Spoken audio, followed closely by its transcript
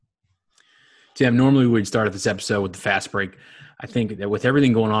Tim, normally we'd start at this episode with the fast break. I think that with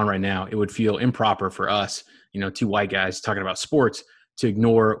everything going on right now, it would feel improper for us, two white guys talking about sports, to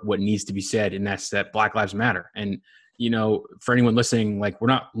ignore what needs to be said, and that's that Black Lives Matter. And, for anyone listening, we're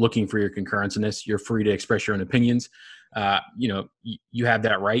not looking for your concurrence in this. You're free to express your own opinions. You have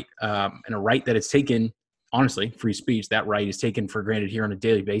that right, and a right that it's taken, honestly, free speech, that right is taken for granted here on a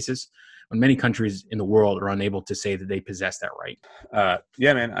daily basis, when many countries in the world are unable to say that they possess that right.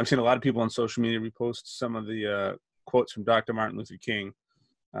 Yeah, man. I've seen a lot of people on social media repost some of the quotes from Dr. Martin Luther King,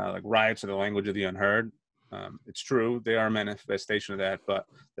 like riots are the language of the unheard. It's true. They are a manifestation of that. But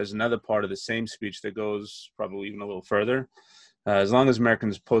there's another part of the same speech that goes probably even a little further. As long as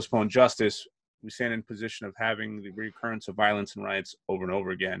Americans postpone justice, we stand in position of having the recurrence of violence and riots over and over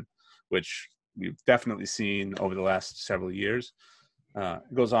again, which we've definitely seen over the last several years.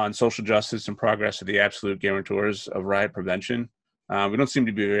 It goes on, social justice and progress are the absolute guarantors of riot prevention. We don't seem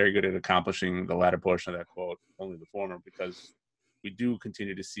to be very good at accomplishing the latter portion of that quote, only the former, because we do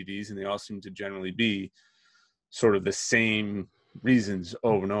continue to see these, and they all seem to generally be sort of the same reasons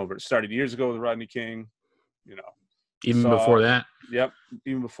over and over. It started years ago with Rodney King, Even before that? Yep,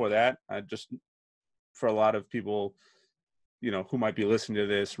 even before that. Just for a lot of people, who might be listening to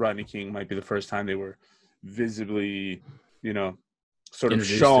this, Rodney King might be the first time they were visibly, sort of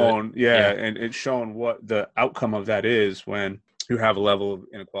shown, and it's shown what the outcome of that is when you have a level of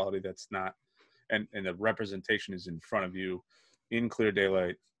inequality that's not, and the representation is in front of you in clear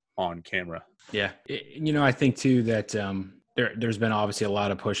daylight on camera. Yeah. I think too that there's been obviously a lot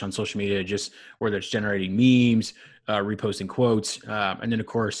of push on social media, just whether it's generating memes, reposting quotes. And then of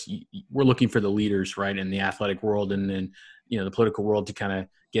course we're looking for the leaders, right, in the athletic world and then, the political world to kind of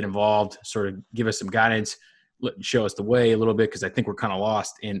get involved, sort of give us some guidance, show us the way a little bit, because I think we're kind of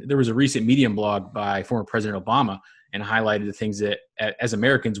lost. And there was a recent Medium blog by former President Obama and highlighted the things that as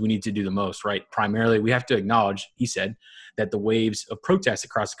Americans we need to do the most, right? Primarily, we have to acknowledge, he said, that the waves of protests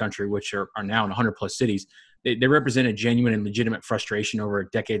across the country, which are now in 100 plus cities, they represent a genuine and legitimate frustration over a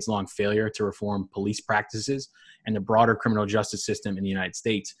decades-long failure to reform police practices and the broader criminal justice system in the United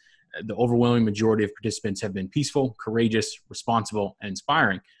States. The overwhelming majority of participants have been peaceful, courageous, responsible, and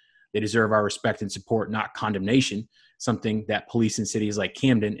inspiring. They deserve our respect and support, not condemnation, something that police in cities like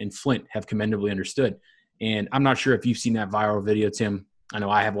Camden and Flint have commendably understood. And I'm not sure if you've seen that viral video, Tim. I know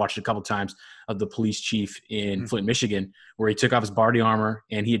I have watched it a couple of times, of the police chief in Flint, Michigan, where he took off his body armor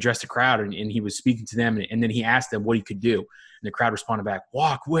and he addressed the crowd and he was speaking to them. And then he asked them what he could do. And the crowd responded back,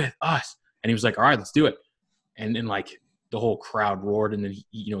 "Walk with us." And he was like, "All right, let's do it." And then the whole crowd roared, and then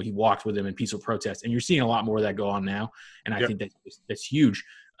he walked with them in peaceful protest. And you're seeing a lot more of that go on now. And I think that's huge.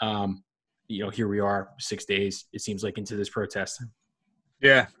 Here we are 6 days, it seems like, into this protest.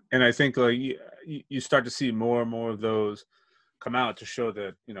 Yeah. And I think you start to see more and more of those come out to show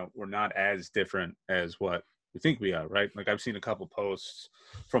that, we're not as different as what we think we are, right? Like I've seen a couple posts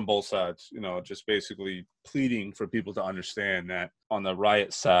from both sides, just basically pleading for people to understand that on the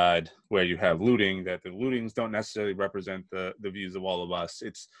riot side where you have looting, that the lootings don't necessarily represent the views of all of us.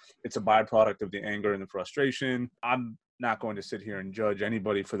 It's a byproduct of the anger and the frustration. I'm not going to sit here and judge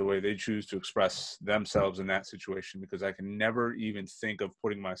anybody for the way they choose to express themselves in that situation, because I can never even think of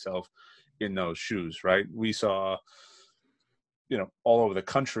putting myself in those shoes, right? We saw all over the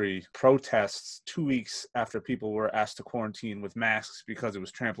country, protests 2 weeks after people were asked to quarantine with masks because it was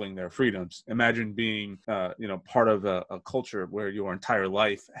trampling their freedoms. Imagine being, part of a culture where your entire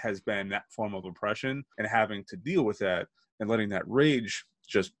life has been that form of oppression, and having to deal with that and letting that rage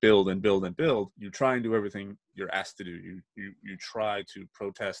just build and build and build. You try and do everything you're asked to do. You try to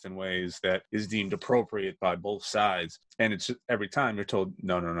protest in ways that is deemed appropriate by both sides. And it's every time you're told,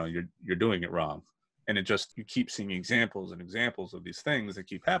 no, you're doing it wrong. And you keep seeing examples and examples of these things that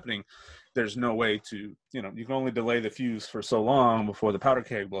keep happening. There's no way to, you can only delay the fuse for so long before the powder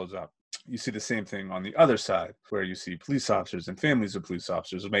keg blows up. You see the same thing on the other side, where you see police officers and families of police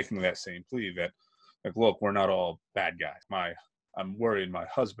officers making that same plea that, look, we're not all bad guys. I'm worried my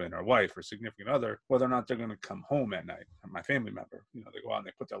husband or wife or significant other, whether or not they're going to come home at night, or my family member, they go out and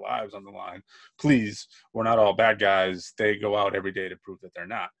they put their lives on the line. Please, we're not all bad guys. They go out every day to prove that they're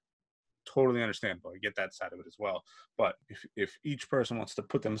not. Totally understandable. I get that side of it as well. But if each person wants to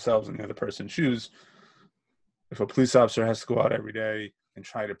put themselves in the other person's shoes, if a police officer has to go out every day and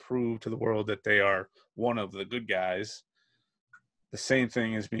try to prove to the world that they are one of the good guys, the same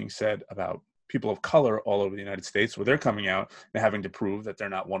thing is being said about people of color all over the United States, where they're coming out and having to prove that they're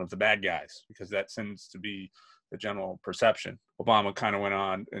not one of the bad guys, because that tends to be the general perception. Obama kind of went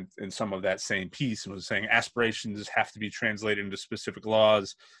on in some of that same piece and was saying aspirations have to be translated into specific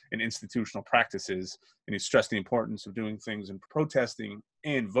laws and institutional practices. And he stressed the importance of doing things in protesting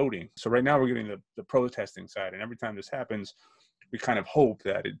and voting. So right now we're getting the protesting side. And every time this happens, we kind of hope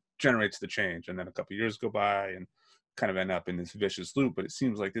that it generates the change. And then a couple of years go by and kind of end up in this vicious loop. But it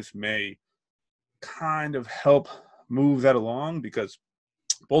seems like this may kind of help move that along, because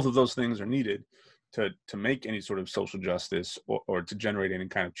both of those things are needed to make any sort of social justice or to generate any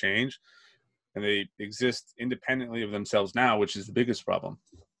kind of change. And they exist independently of themselves now, which is the biggest problem.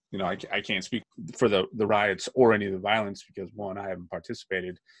 You know, I can't speak for the riots or any of the violence because, one, I haven't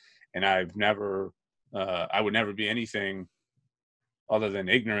participated, and I would never be anything other than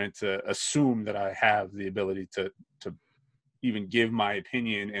ignorant to assume that I have the ability to even give my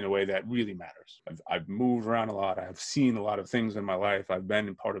opinion in a way that really matters. I've moved around a lot. I've seen a lot of things in my life. I've been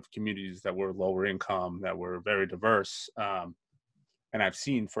in part of communities that were lower income, that were very diverse. And I've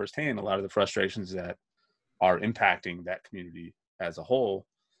seen firsthand a lot of the frustrations that are impacting that community as a whole.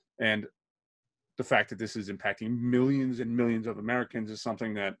 And the fact that this is impacting millions and millions of Americans is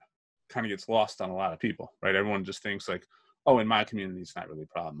something that kind of gets lost on a lot of people, right? Everyone just thinks like, oh, in my community, it's not really a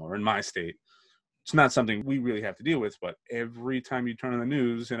problem, or in my state, it's not something we really have to deal with. But every time you turn on the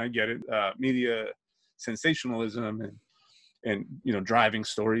news, and I get it, media sensationalism and driving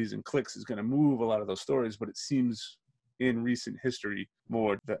stories and clicks is going to move a lot of those stories. But it seems in recent history,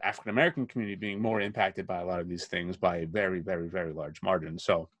 more the African American community being more impacted by a lot of these things by a very, very, very large margin.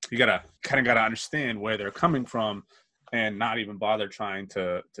 So you gotta understand where they're coming from, and not even bother trying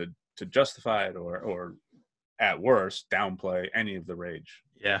to justify it or at worst downplay any of the rage.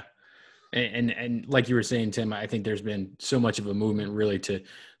 Yeah. And like you were saying, Tim, I think there's been so much of a movement really to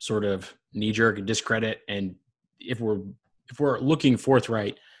sort of knee jerk and discredit. And if we're looking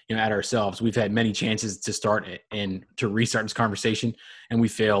forthright, at ourselves, we've had many chances to start it and to restart this conversation, and we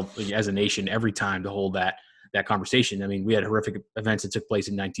failed as a nation every time to hold that conversation. I mean, we had horrific events that took place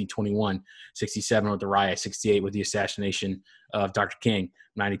in 1921, 67 with the riot, 68 with the assassination of Dr. King,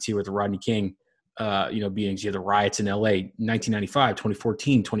 92 with the Rodney King beatings. You had the riots in LA, 1995,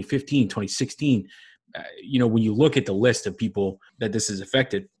 2014, 2015, 2016. When you look at the list of people that this has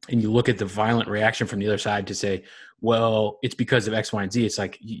affected, and you look at the violent reaction from the other side to say, well, it's because of X, Y, and Z. It's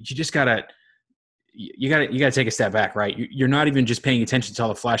like, you just gotta take a step back, right? You're not even just paying attention to all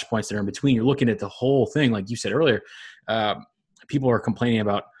the flashpoints that are in between. You're looking at the whole thing. Like you said earlier, people are complaining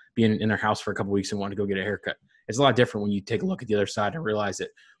about being in their house for a couple of weeks and wanting to go get a haircut. It's a lot different when you take a look at the other side and realize that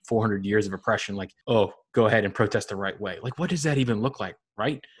 400 years of oppression, like, oh, go ahead and protest the right way. Like, what does that even look like,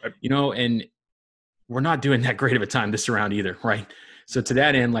 right? And we're not doing that great of a time this round either, right? So to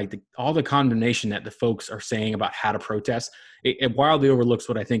that end, like all the condemnation that the folks are saying about how to protest, it wildly overlooks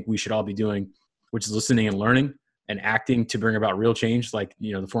what I think we should all be doing, which is listening and learning and acting to bring about real change. Like,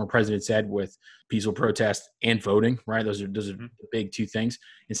 the former president said, with peaceful protest and voting, right? Those are the big two things,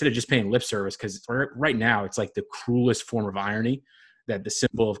 instead of just paying lip service. Because right now it's like the cruelest form of irony that the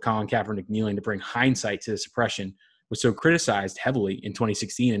symbol of Colin Kaepernick kneeling to bring hindsight to the suppression was so criticized heavily in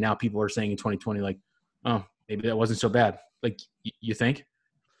 2016. And now people are saying in 2020, like, oh, maybe that wasn't so bad. Like, you think?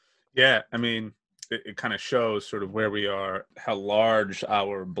 Yeah. I mean, it kind of shows sort of where we are, how large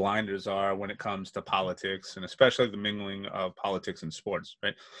our blinders are when it comes to politics, and especially the mingling of politics and sports,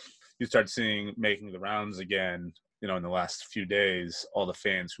 right? You start seeing making the rounds again, in the last few days, all the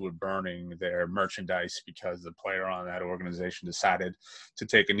fans who were burning their merchandise because the player on that organization decided to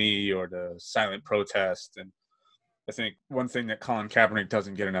take a knee or to silent protest. And I think one thing that Colin Kaepernick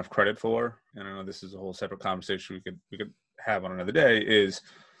doesn't get enough credit for, and I know this is a whole separate conversation we could have on another day, is,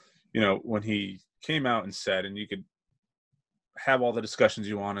 when he came out and said, and you could have all the discussions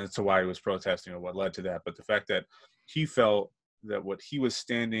you want as to why he was protesting or what led to that, but the fact that he felt that what he was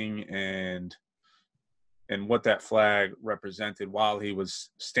standing and what that flag represented while he was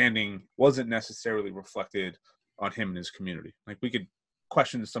standing wasn't necessarily reflected on him and his community. Like, we could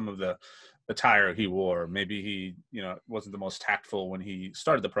question some of the attire he wore. Maybe he, wasn't the most tactful when he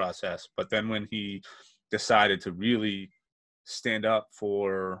started the process, but then when he decided to really stand up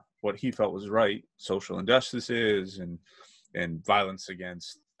for what he felt was right, social injustices and violence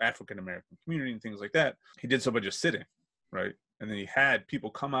against African American community and things like that, he did so by just sitting, right? And then he had people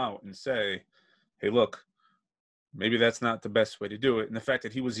come out and say, hey, look, maybe that's not the best way to do it. And the fact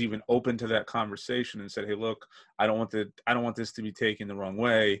that he was even open to that conversation and said, hey, look, I don't want this to be taken the wrong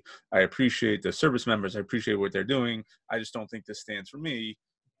way. I appreciate the service members. I appreciate what they're doing. I just don't think this stands for me.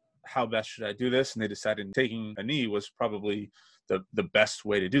 How best should I do this? And they decided taking a knee was probably the best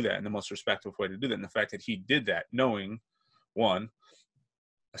way to do that and the most respectful way to do that. And the fact that he did that, knowing, one,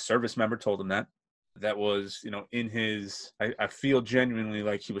 a service member told him that, that was, in his, I feel genuinely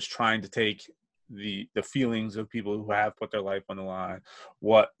like he was trying to take the feelings of people who have put their life on the line,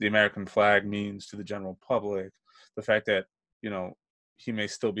 what the American flag means to the general public, the fact that, he may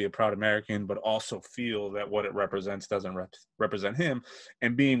still be a proud American, but also feel that what it represents doesn't represent him,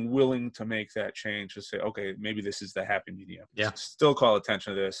 and being willing to make that change to say, okay, maybe this is the happy medium. Yeah. Still call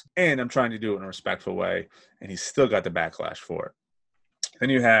attention to this, and I'm trying to do it in a respectful way, and he's still got the backlash for it. Then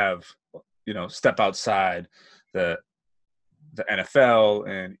you have, step outside the NFL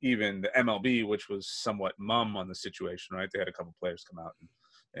and even the MLB, which was somewhat mum on the situation, right? They had a couple players come out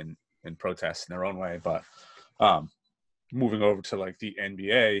and protest in their own way, but moving over to like the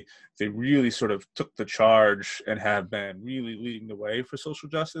NBA, they really sort of took the charge and have been really leading the way for social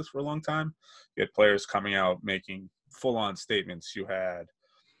justice for a long time. You had players coming out making full-on statements. You had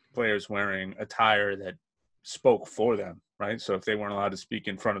players wearing attire that spoke for them, right? So if they weren't allowed to speak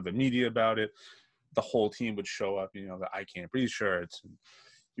in front of the media about it, the whole team would show up, the I Can't Breathe shirts. And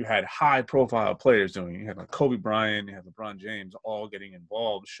you had high-profile players doing it. You had like Kobe Bryant, you had LeBron James all getting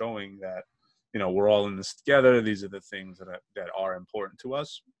involved, showing that, we're all in this together. These are the things that are important to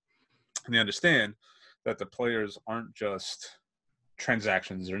us. And they understand that the players aren't just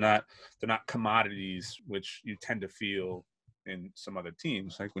transactions. They're not commodities, which you tend to feel in some other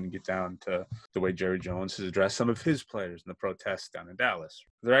teams, like when you get down to the way Jerry Jones has addressed some of his players in the protests down in Dallas.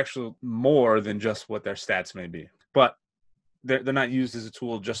 They're actually more than just what their stats may be. But they're not used as a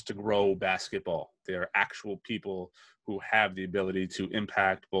tool just to grow basketball. They're actual people who have the ability to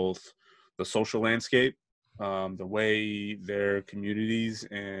impact both the social landscape, the way their communities,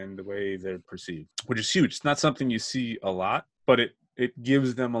 and the way they're perceived, which is huge. It's not something you see a lot, but it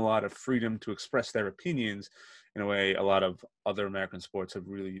gives them a lot of freedom to express their opinions in a way a lot of other American sports have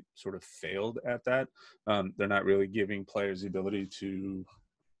really sort of failed at that. They're not really giving players the ability to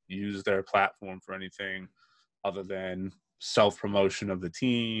use their platform for anything other than self-promotion of the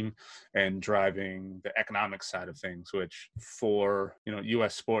team and driving the economic side of things, which for,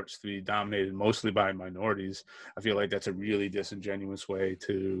 U.S. sports to be dominated mostly by minorities, I feel like that's a really disingenuous way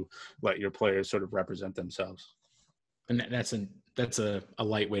to let your players sort of represent themselves. And that's a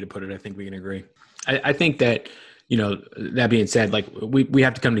light way to put it. I think we can agree. I think that, that being said, like we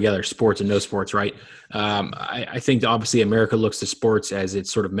have to come together, sports and no sports, right? I think that obviously America looks to sports as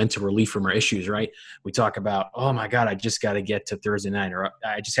it's sort of mental relief from our issues, right? We talk about, oh my God, I just got to get to Thursday night, or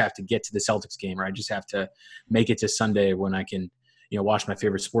I just have to get to the Celtics game, or I just have to make it to Sunday when I can, watch my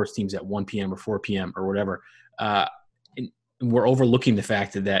favorite sports teams at 1 p.m. or 4 p.m. or whatever. And we're overlooking the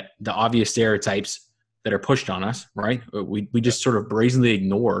fact that the obvious stereotypes that are pushed on us, right? We just sort of brazenly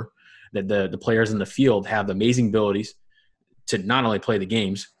ignore that the players in the field have amazing abilities to not only play the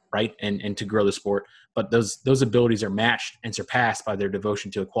games, right, and to grow the sport, but those abilities are matched and surpassed by their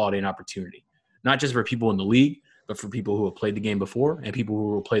devotion to equality and opportunity, not just for people in the league, but for people who have played the game before and people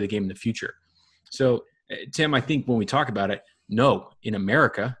who will play the game in the future. So, Tim, I think when we talk about it, no, in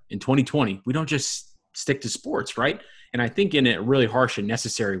America in 2020, we don't just stick to sports, right? And I think in a really harsh and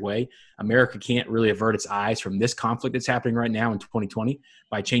necessary way, America can't really avert its eyes from this conflict that's happening right now in 2020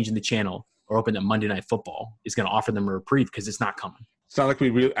 by changing the channel or hoping that Monday Night Football is going to offer them a reprieve, because it's not coming. It's not like we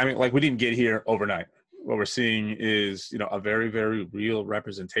didn't get here overnight. What we're seeing is, a very, very real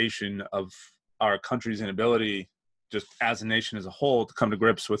representation of our country's inability, just as a nation as a whole, to come to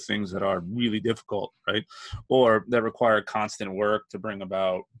grips with things that are really difficult, right? Or that require constant work to bring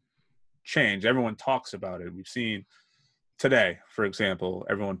about change. Everyone talks about it. We've seen today, for example,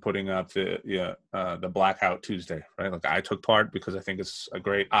 everyone putting up the Blackout Tuesday, right? Like I took part because I think it's a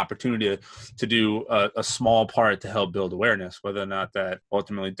great opportunity to do a small part to help build awareness. Whether or not that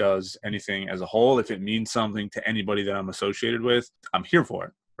ultimately does anything as a whole, if it means something to anybody that I'm associated with, I'm here for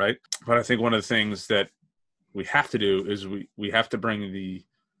it, right? But I think one of the things that we have to do is we have to bring the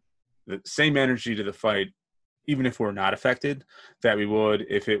same energy to the fight, even if we're not affected, that we would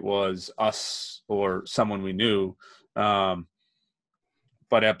if it was us or someone we knew. But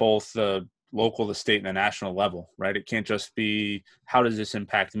at both the local, the state, and the national level, right? It can't just be, how does this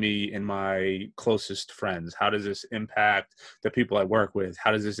impact me and my closest friends? How does this impact the people I work with?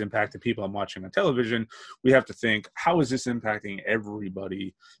 How does this impact the people I'm watching on television? We have to think, how is this impacting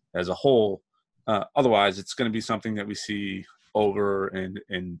everybody as a whole? Otherwise, it's going to be something that we see over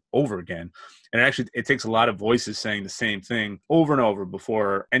and over again. And actually, it takes a lot of voices saying the same thing over and over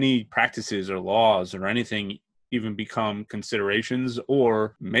before any practices or laws or anything even become considerations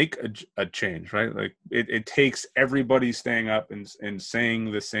or make a change, right? Like it takes everybody staying up and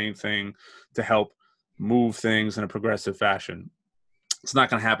saying the same thing to help move things in a progressive fashion. It's not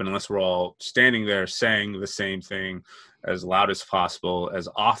going to happen unless we're all standing there saying the same thing as loud as possible, as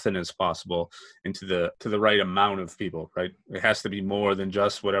often as possible, and to the right amount of people, right? It has to be more than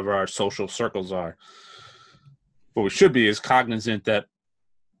just whatever our social circles are. What we should be is cognizant that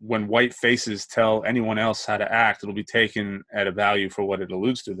when white faces tell anyone else how to act, it'll be taken at a value for what it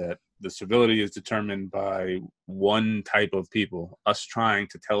alludes to, that the civility is determined by one type of people, us trying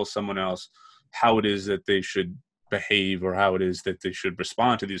to tell someone else how it is that they should behave or how it is that they should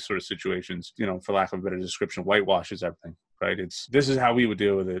respond to these sort of situations. For lack of a better description, whitewashes everything, right? This is how we would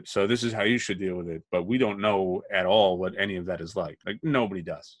deal with it, so this is how you should deal with it. But we don't know at all what any of that is like. Nobody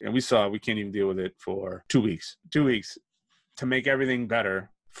does. And we can't even deal with it for 2 weeks. 2 weeks to make everything better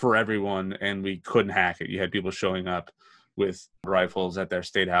for everyone, and we couldn't hack it. You had people showing up with rifles at their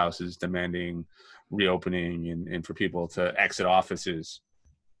state houses demanding reopening and for people to exit offices.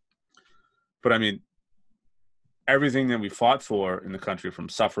 But I mean, everything that we fought for in the country, from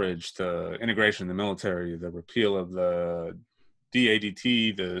suffrage to integration in the military, the repeal of the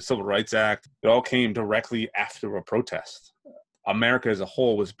DADT, the Civil Rights Act, it all came directly after a protest. America as a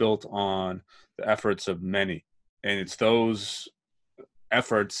whole was built on the efforts of many, and it's those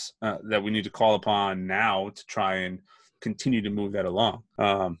efforts that we need to call upon now to try and continue to move that along.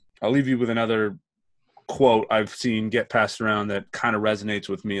 I'll leave you with another quote I've seen get passed around that kind of resonates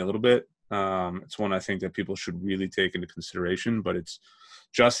with me a little bit. It's one I think that people should really take into consideration, but it's,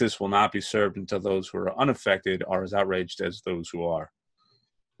 justice will not be served until those who are unaffected are as outraged as those who are.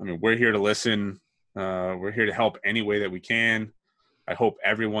 I mean, we're here to listen. We're here to help any way that we can. I hope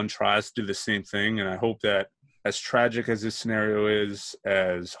everyone tries to do the same thing. And I hope that, as tragic as this scenario is,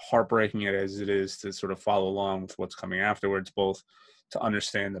 as heartbreaking as it is to sort of follow along with what's coming afterwards, both to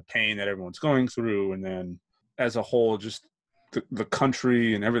understand the pain that everyone's going through, and then as a whole, just the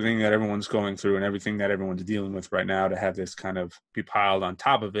country and everything that everyone's going through and everything that everyone's dealing with right now, to have this kind of be piled on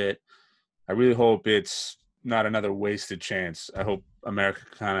top of it. I really hope it's not another wasted chance. I hope America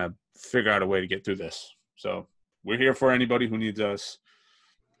can kind of figure out a way to get through this. So we're here for anybody who needs us.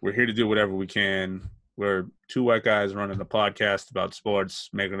 We're here to do whatever we can. We're two white guys running a podcast about sports,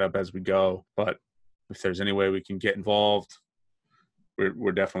 making it up as we go. But if there's any way we can get involved,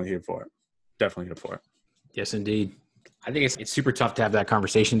 we're definitely here for it. Definitely here for it. Yes, indeed. I think it's super tough to have that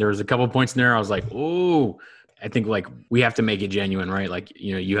conversation. There was a couple of points in there I was like, oh, I think we have to make it genuine, right?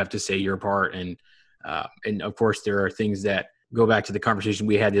 You have to say your part. And of course, there are things that go back to the conversation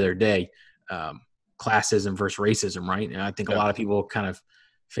we had the other day, classism versus racism, right? And I think a lot of people kind of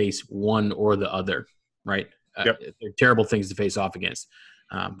face one or the other, right? They're terrible things to face off against.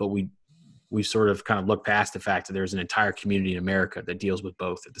 But we sort of kind of look past the fact that there's an entire community in America that deals with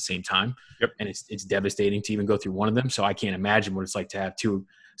both at the same time. And it's devastating to even go through one of them. So I can't imagine what it's like to have two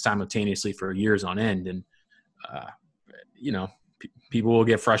simultaneously for years on end. And, people will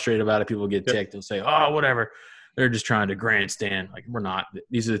get frustrated about it. People will get ticked. They'll say, oh, whatever. They're just trying to grandstand. Like, we're not.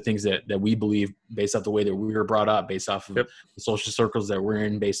 These are the things that we believe based off the way that we were brought up, based off of the social circles that we're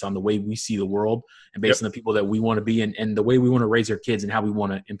in, based on the way we see the world, and based on the people that we want to be and the way we want to raise our kids and how we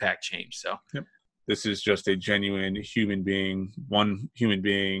want to impact change. So this is just a genuine human being, one human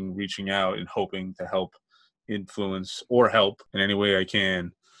being reaching out and hoping to help, influence, or help in any way I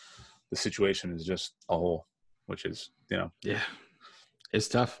can. The situation is just a whole, which is, it's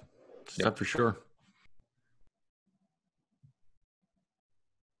tough. It's tough for sure.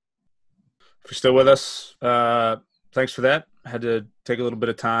 If you're still with us, thanks for that. I had to take a little bit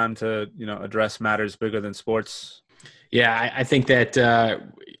of time to, address matters bigger than sports. Yeah, I think that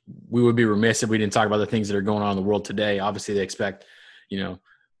we would be remiss if we didn't talk about the things that are going on in the world today. Obviously, they expect,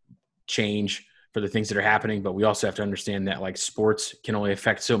 change for the things that are happening, but we also have to understand that sports can only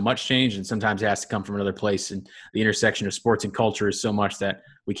affect so much change, and sometimes it has to come from another place. And the intersection of sports and culture is so much that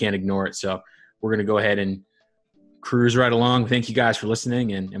we can't ignore it. So we're going to go ahead and cruise right along. Thank you guys for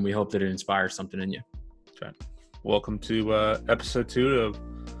listening, and we hope that it inspires something in you. That's right. Welcome to episode 2 of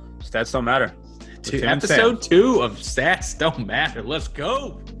Stats Don't Matter. To episode 2 of Stats Don't Matter. Let's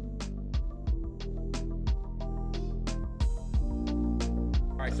go.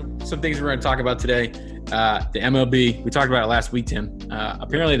 All right, so some things we're going to talk about today. The MLB, we talked about it last week, Tim.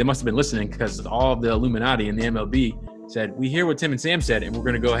 Apparently they must have been listening, because all of the Illuminati in the MLB said, we hear what Tim and Sam said, and we're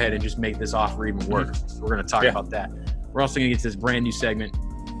going to go ahead and just make this offer even worse. So we're going to talk about that. We're also going to get to this brand new segment.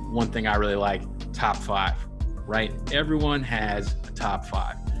 One thing I really like, top 5, right? Everyone has a top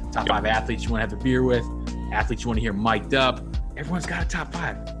 5. Top 5 athletes you want to have a beer with, athletes you want to hear mic'd up. Everyone's got a top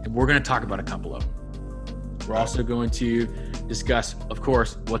 5, and we're going to talk about a couple of them. We're also going to discuss, of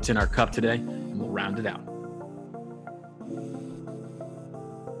course, what's in our cup today, and we'll round it out.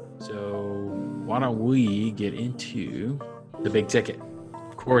 So why don't we get into the big ticket?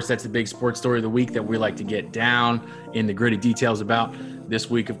 Of course, that's the big sports story of the week that we like to get down in the gritty details about. This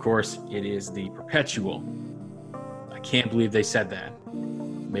week, of course, it is the perpetual, I can't believe they said that,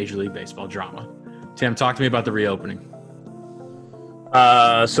 Major League Baseball drama. Tim, talk to me about the reopening.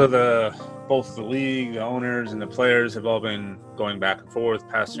 So both the league, the owners, and the players have all been going back and forth,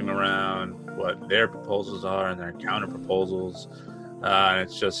 passing around what their proposals are and their counter proposals. And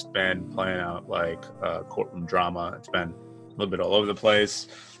it's just been playing out like courtroom drama. It's been a little bit all over the place.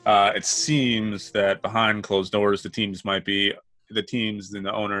 It seems that behind closed doors, the teams and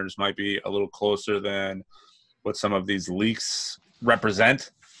the owners might be a little closer than what some of these leaks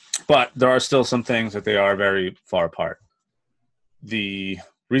represent. But there are still some things that they are very far apart. The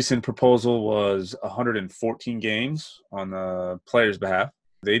recent proposal was 114 games on the players' behalf.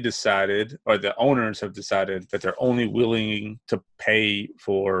 They decided, or the owners have decided, that they're only willing to pay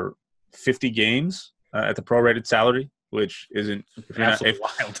for 50 games at the prorated salary, which isn't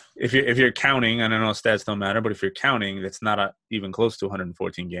wild. If you're counting, and I know stats don't matter, but if you're counting, that's not even close to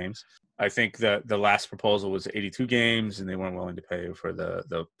 114 games. I think the last proposal was 82 games, and they weren't willing to pay for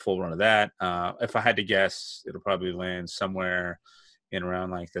the full run of that. If I had to guess, it'll probably land somewhere in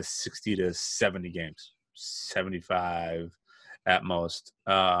around like the 60 to 70 games, 75 at most.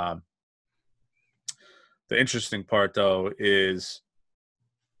 The interesting part, though, is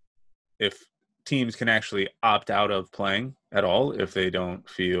if teams can actually opt out of playing at all if they don't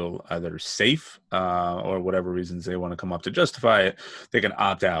feel either safe or whatever reasons they want to come up to justify it, they can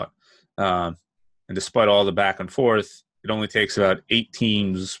opt out. And despite all the back and forth, it only takes about 8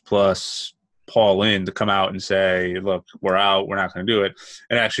 teams plus Paul Lynn to come out and say, look, we're out, we're not going to do it.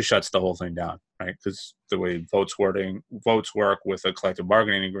 It actually shuts the whole thing down, right? Because the way votes work with a collective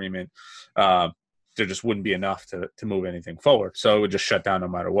bargaining agreement, there just wouldn't be enough to move anything forward. So it would just shut down no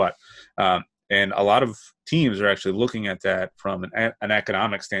matter what. And a lot of teams are actually looking at that from an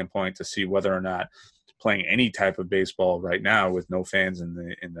economic standpoint to see whether or not playing any type of baseball right now with no fans in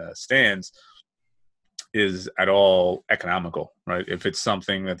the stands is at all economical, right? If it's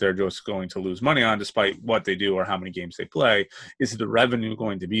something that they're just going to lose money on despite what they do or how many games they play, is the revenue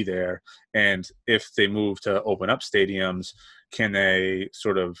going to be there? And if they move to open up stadiums, can they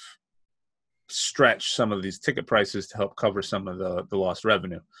sort of stretch some of these ticket prices to help cover some of the lost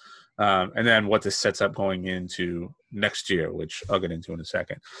revenue? And then what this sets up going into next year, which I'll get into in a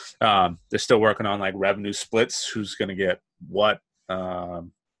second. They're still working on like revenue splits, who's going to get what.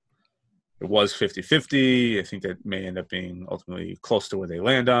 It was 50-50. I think that may end up being ultimately close to where they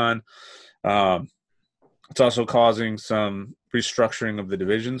land on. It's also causing some restructuring of the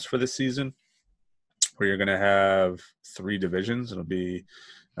divisions for this season, where you're going to have 3 divisions. It'll be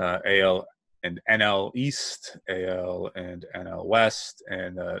AL and NL East, AL and NL West,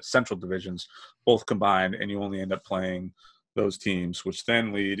 and Central divisions, both combined, and you only end up playing those teams, which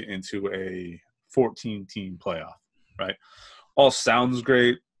then lead into a 14-team playoff, right? All sounds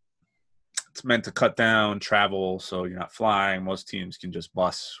great. It's meant to cut down travel, so you're not flying. Most teams can just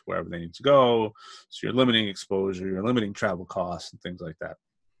bus wherever they need to go. So you're limiting exposure, you're limiting travel costs and things like that.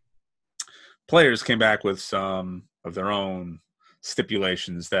 Players came back with some of their own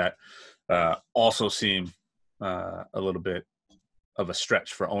stipulations that also seem a little bit of a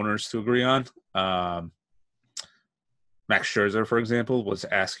stretch for owners to agree on. Max Scherzer, for example, was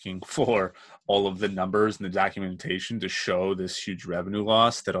asking for all of the numbers and the documentation to show this huge revenue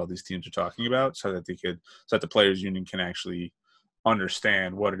loss that all these teams are talking about, so that the players' union can actually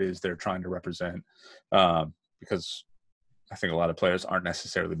understand what it is they're trying to represent. Because I think a lot of players aren't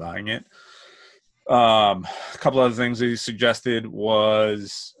necessarily buying it. A couple other things he suggested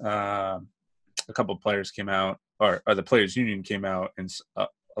was a couple of players came out, or the players' union came out, and a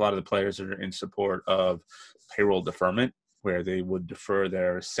lot of the players are in support of payroll deferment, where they would defer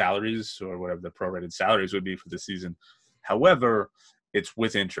their salaries or whatever the prorated salaries would be for the season. However, it's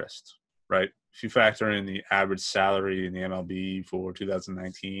with interest, right? If you factor in the average salary in the MLB for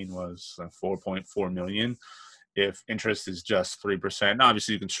 2019 was $4.4 million. If interest is just 3%,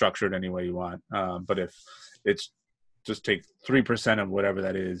 obviously you can structure it any way you want. But if it's just take 3% of whatever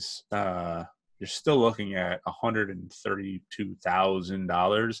that is, you're still looking at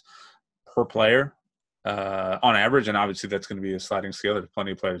 $132,000 per player on average. And obviously that's going to be a sliding scale. There's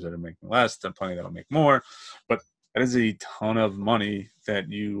plenty of players that are making less, there's plenty that will make more. But that is a ton of money that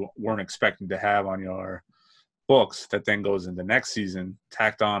you weren't expecting to have on your books that then goes into next season,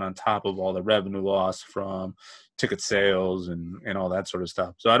 tacked on top of all the revenue loss from ticket sales and all that sort of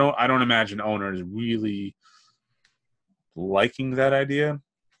stuff. So I don't imagine owners really liking that idea.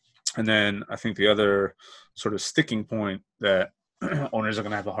 And then I think the other sort of sticking point that owners are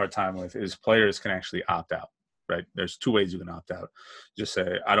going to have a hard time with is players can actually opt out, right? There's two ways you can opt out. Just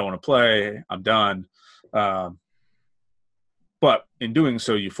say, I don't want to play. I'm done. But in doing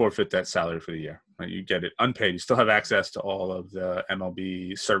so, you forfeit that salary for the year. Right? You get it unpaid. You still have access to all of the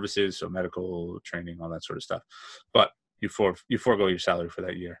MLB services, so medical, training, all that sort of stuff. But you forego your salary for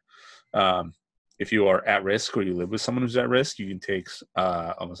that year. If you are at risk or you live with someone who's at risk, you can take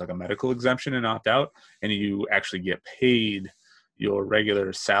almost like a medical exemption and opt out, and you actually get paid your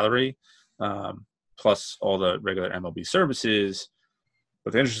regular salary plus all the regular MLB services.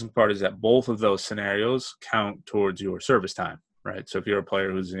 But the interesting part is that both of those scenarios count towards your service time. Right. So if you're a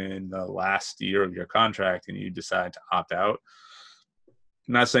player who's in the last year of your contract and you decide to opt out,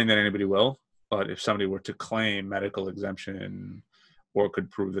 I'm not saying that anybody will, but if somebody were to claim medical exemption or could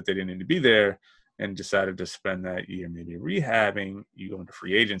prove that they didn't need to be there and decided to spend that year maybe rehabbing, you go into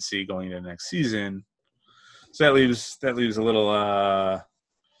free agency going into the next season. So that leaves a little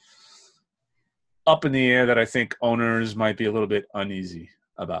up in the air that I think owners might be a little bit uneasy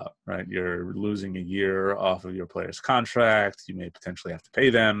about, right? You're losing a year off of your player's contract. You may potentially have to pay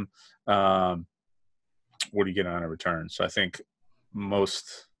them. What do you get on a return? So I think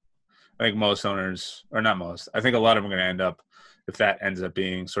most owners, or not most, I think a lot of them are going to end up, if that ends up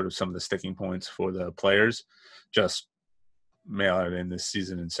being sort of some of the sticking points for the players, just mail it in this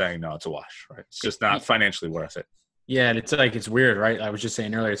season and saying, no, it's a wash, right? It's just not financially worth it. Yeah, and it's weird, right? I was just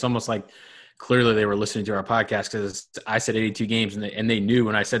saying earlier, it's almost like clearly they were listening to our podcast because I said 82 games, and they knew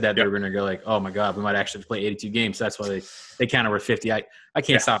when I said that they were going to go like, oh, my God, we might actually play 82 games. So that's why they counted with 50. I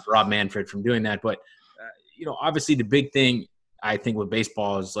can't stop Rob Manfred from doing that. But, obviously the big thing I think with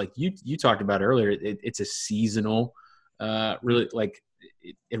baseball is like you talked about earlier, it's a seasonal really like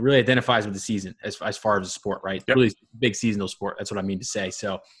it really identifies with the season as far as the sport, right? Yep. Really big seasonal sport. That's what I mean to say.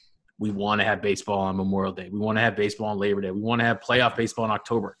 So we want to have baseball on Memorial Day. We want to have baseball on Labor Day. We want to have playoff baseball in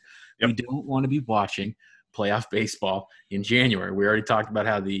October. Yep. We don't want to be watching playoff baseball in January. We already talked about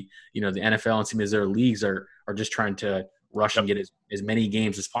how the NFL and some of their leagues are just trying to rush and get as many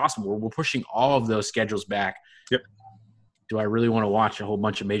games as possible. We're pushing all of those schedules back. Yep. Do I really want to watch a whole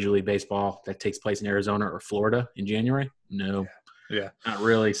bunch of Major League Baseball that takes place in Arizona or Florida in January? No. Yeah. Not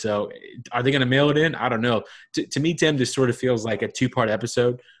really. So are they going to mail it in? I don't know. To me, Tim, this sort of feels like a two-part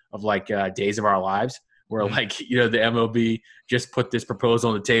episode of like Days of Our Lives where like, the MLB just put this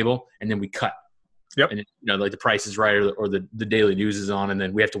proposal on the table and then we cut. Yep. And like the Price is Right or the Daily News is on, and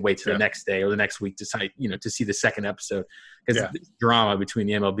then we have to wait till the next day or the next week to see the second episode because the drama between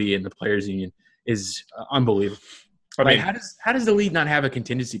the MLB and the Players Union is unbelievable. I mean, how does the league not have a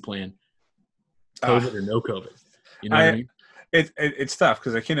contingency plan, COVID or no COVID? You know what I mean? It's tough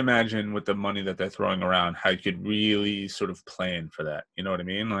because I can't imagine with the money that they're throwing around how you could really sort of plan for that. You know what I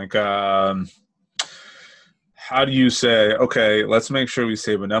mean? Like, how do you say, okay, let's make sure we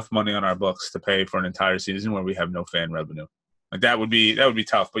save enough money on our books to pay for an entire season where we have no fan revenue? Like that would be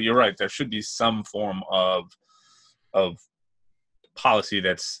tough. But you're right. There should be some form of policy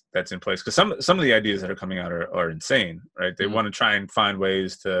that's in place because some of the ideas that are coming out are insane, right? They want to try and find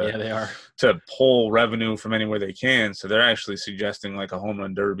ways to pull revenue from anywhere they can. So they're actually suggesting like a home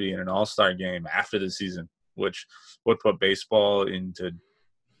run derby and an all-star game after the season, which would put baseball into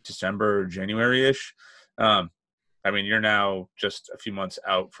December, January-ish. I mean, you're now just a few months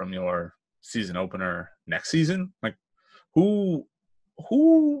out from your season opener next season. Like who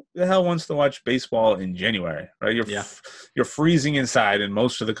the hell wants to watch baseball in January, right? You're freezing inside in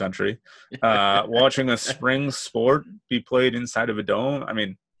most of the country. Watching a spring sport be played inside of a dome. I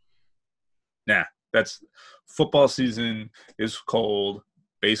mean, that's football season is cold.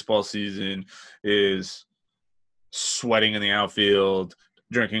 Baseball season is sweating in the outfield,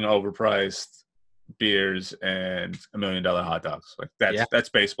 drinking overpriced beers and $1 million hot dogs. Like that's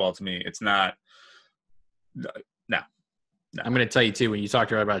baseball to me. It's not. No. I'm going to tell you too, when you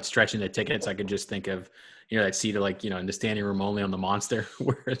talked about stretching the tickets, I could just think of, that seat of like, in the standing room only on the Monster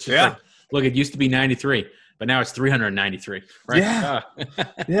where it's just like, look, it used to be 93, but now it's 393, right? Yeah.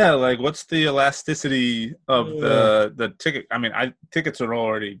 Yeah. Like what's the elasticity of the ticket? I mean, tickets are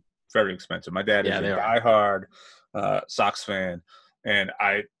already very expensive. My dad is a diehard Sox fan, and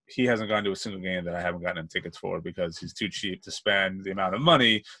he hasn't gone to a single game that I haven't gotten him tickets for because he's too cheap to spend the amount of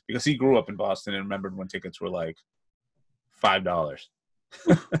money because he grew up in Boston and remembered when tickets were like $5.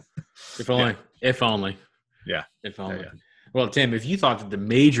 If only. Yeah. If only. Yeah. Well, Tim, if you thought that the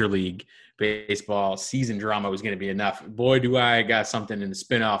Major League Baseball season drama was going to be enough, boy, do I got something in the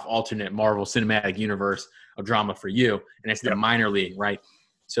spinoff alternate Marvel Cinematic Universe of drama for you, and it's the minor league, right?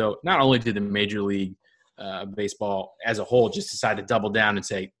 So not only did the Major League Baseball as a whole just decide to double down and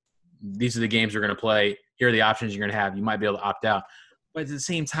say, these are the games we're going to play. Here are the options you're going to have. You might be able to opt out. But at the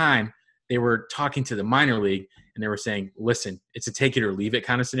same time, they were talking to the minor league and they were saying, listen, it's a take it or leave it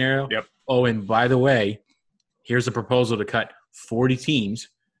kind of scenario. Yep. Oh, and by the way, here's a proposal to cut 40 teams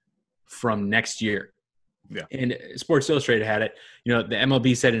from next year. Yeah. And Sports Illustrated had it. You know, the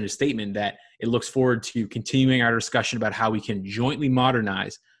MLB said in a statement that it looks forward to continuing our discussion about how we can jointly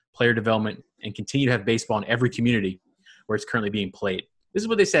modernize player development and continue to have baseball in every community where it's currently being played. This is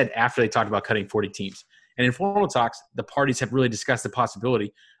what they said after they talked about cutting 40 teams. And in formal talks, the parties have really discussed the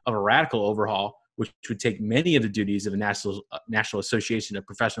possibility of a radical overhaul, which would take many of the duties of the National Association of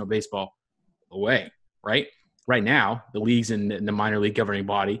Professional Baseball away, right? Right now, the leagues and the minor league governing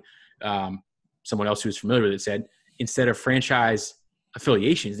body, someone else who's familiar with it said, instead of franchise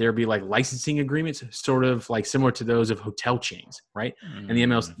affiliations, there would be like licensing agreements, sort of like similar to those of hotel chains, right? And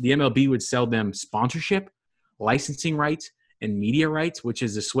the MLB would sell them sponsorship, licensing rights, and media rights, which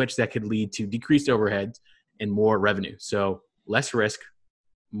is a switch that could lead to decreased overheads and more revenue. So less risk,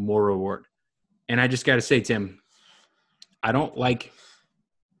 more reward. And I just got to say, Tim, I don't like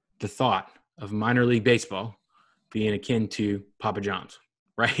the thought of minor league baseball being akin to Papa John's,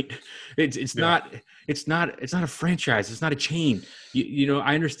 right? It's not a franchise. It's not a chain. You know,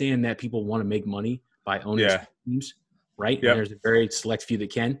 I understand that people want to make money by owning teams, right? Yep. And there's a very select few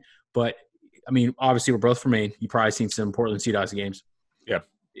that can, but I mean, obviously we're both from Maine. You've probably seen some Portland Sea Dogs games. Yeah.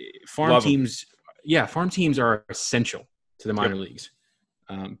 Farm teams are essential to the minor leagues.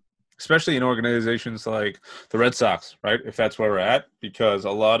 Especially in organizations like the Red Sox, right? If that's where we're at, because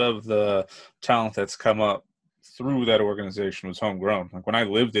a lot of the talent that's come up through that organization was homegrown. Like when I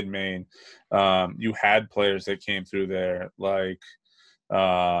lived in Maine, you had players that came through there like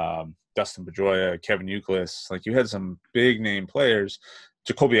Dustin Pedroia, Kevin Youkilis. Like you had some big name players.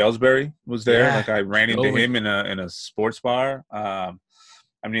 Jacoby Ellsbury was there. Yeah, like I ran into him in a sports bar. I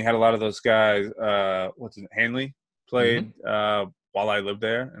mean, you had a lot of those guys. Hanley played while I lived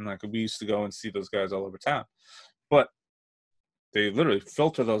there, and like we used to go and see those guys all over town. But they literally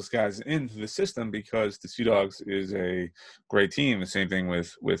filter those guys into the system because the Sea Dogs is a great team. The same thing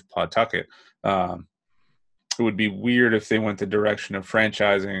with Pawtucket. It would be weird if they went the direction of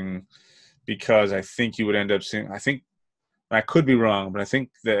franchising, because I think you would end up seeing. I could be wrong, but I think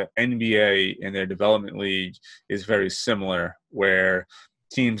the NBA and their development league is very similar, where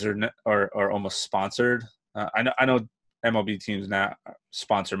teams are almost sponsored. I know MLB teams now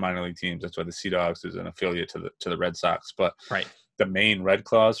sponsor minor league teams. That's why the Sea Dogs is an affiliate to the Red Sox. But the Maine Red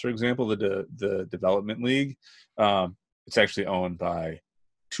Claws, for example, the development league, it's actually owned by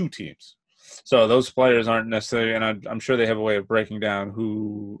two teams. So those players aren't necessarily, and I'm sure they have a way of breaking down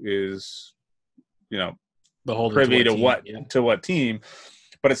who is, privy to what team,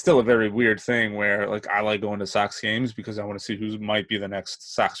 but it's still a very weird thing where like I like going to Sox games because I want to see who might be the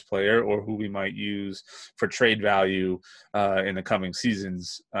next Sox player or who we might use for trade value in the coming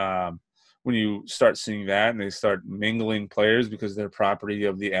seasons. When you start seeing that and they start mingling players because they're property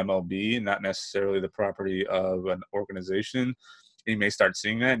of the MLB and not necessarily the property of an organization, you may start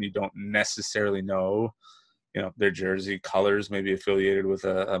seeing that and you don't necessarily know their jersey colors may be affiliated with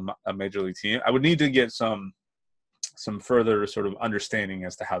a major league team. I would need to get some further sort of understanding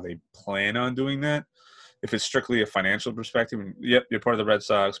as to how they plan on doing that. If it's strictly a financial perspective, and yep, you're part of the Red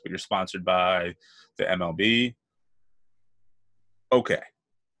Sox, but you're sponsored by the MLB. Okay.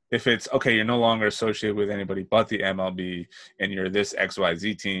 If it's okay, you're no longer associated with anybody but the MLB and you're this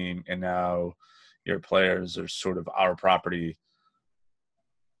XYZ team and now your players are sort of our property.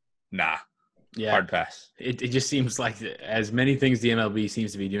 Nah. Yeah. Hard pass. It just seems like as many things the MLB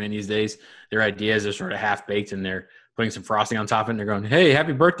seems to be doing these days, their ideas are sort of half-baked and they're putting some frosting on top of it and they're going, hey,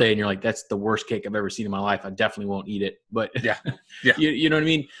 happy birthday. And you're like, that's the worst cake I've ever seen in my life. I definitely won't eat it. But yeah. you know what I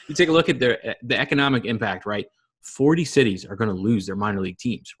mean? You take a look at the economic impact, right? 40 cities are going to lose their minor league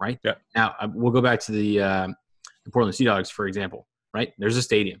teams, right? Yeah. Now, we'll go back to the Portland Sea Dogs, for example, right? There's a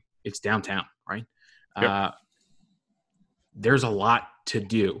stadium. It's downtown, right? Yep. There's a lot to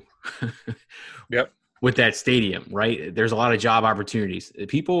do. Yep. With that stadium, right? There's a lot of job opportunities.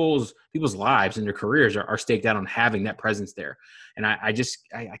 People's lives and their careers are staked out on having that presence there. And I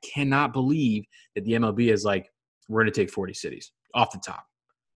cannot believe that the MLB is like, we're going to take 40 cities off the top.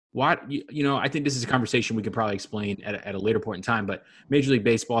 What, I think this is a conversation we could probably explain at a later point in time, but Major League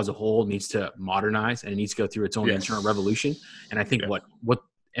Baseball as a whole needs to modernize and it needs to go through its own internal revolution. And I think what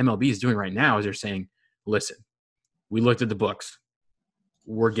MLB is doing right now is they're saying, listen, we looked at the books.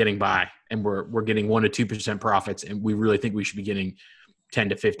 We're getting by and we're getting 1% to 2% profits. And we really think we should be getting 10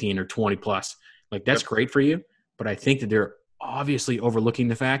 to 15 or 20 plus. Like that's great for you. But I think that they're obviously overlooking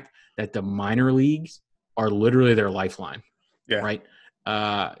the fact that the minor leagues are literally their lifeline. Yeah. Right.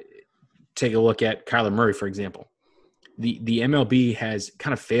 Take a look at Kyler Murray, for example. the MLB has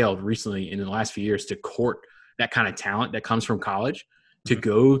kind of failed recently in the last few years to court that kind of talent that comes from college to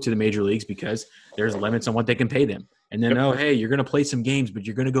go to the major leagues because there's limits on what they can pay them. And then, oh, hey, you're going to play some games, but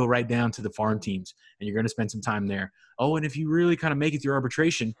you're going to go right down to the farm teams and you're going to spend some time there. Oh, and if you really kind of make it through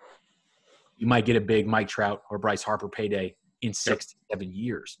arbitration, you might get a big Mike Trout or Bryce Harper payday in 6 to 7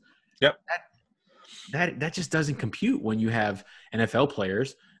 years. Yep. That just doesn't compute when you have NFL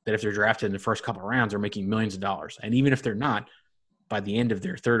players that if they're drafted in the first couple of rounds are making millions of dollars. And even if they're not, by the end of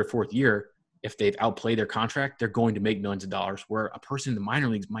their third or fourth year, if they've outplayed their contract, they're going to make millions of dollars, where a person in the minor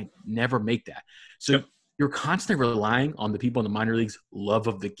leagues might never make that. So you're constantly relying on the people in the minor leagues' love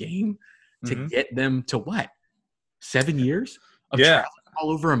of the game to get them to what? 7 years of traveling all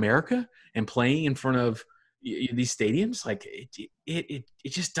over America and playing in front of these stadiums? Like it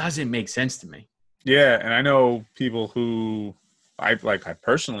just doesn't make sense to me. Yeah, and I know people who I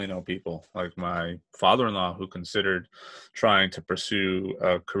personally know people like my father-in-law who considered trying to pursue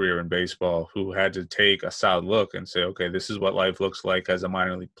a career in baseball, who had to take a solid look and say, okay, this is what life looks like as a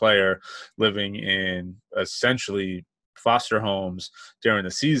minor league player living in essentially foster homes during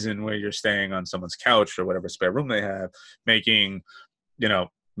the season where you're staying on someone's couch or whatever spare room they have, making,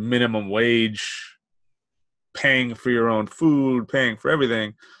 minimum wage, paying for your own food, paying for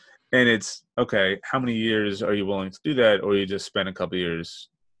everything. And it's, okay, how many years are you willing to do that? Or you just spend a couple of years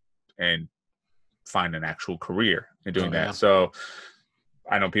and find an actual career in doing that. So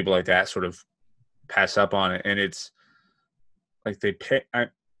I know people like that sort of pass up on it. And it's like they pay a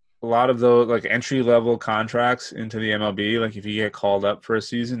lot of those like entry-level contracts into the MLB. Like if you get called up for a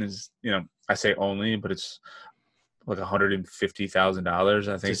season is, I say only, but it's like $150,000.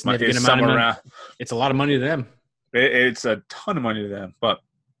 I think it's somewhere around. It's a lot of money to them. It's a ton of money to them, but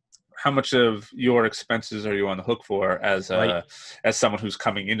how much of your expenses are you on the hook for as someone who's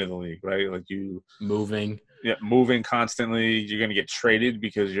coming into the league, right? Like you moving constantly. You're going to get traded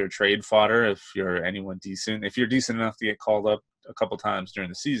because you're trade fodder. If you're anyone decent, if you're decent enough to get called up a couple times during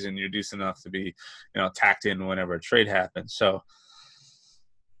the season, you're decent enough to be, tacked in whenever a trade happens. So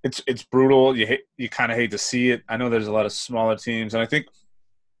it's brutal. You kind of hate to see it. I know there's a lot of smaller teams, and I think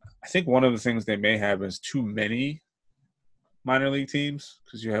one of the things they may have is too many minor league teams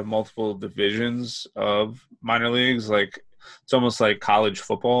because you have multiple divisions of minor leagues. Like it's almost like college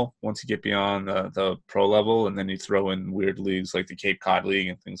football once you get beyond the pro level, and then you throw in weird leagues like the Cape Cod League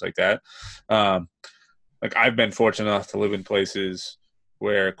and things like that. Like I've been fortunate enough to live in places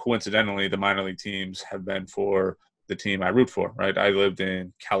where coincidentally the minor league teams have been for the team I root for, right? I lived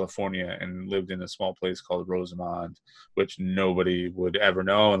in California and lived in a small place called Rosamond, which nobody would ever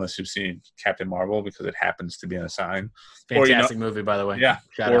know unless you've seen Captain Marvel because it happens to be on a sign. Fantastic movie, by the way. Yeah.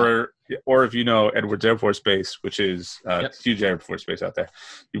 Or if you know Edwards Air Force Base, which is a huge Air Force Base out there,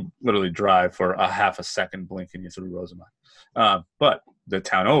 you literally drive for a half a second, blink, and you're through Rosamond. But the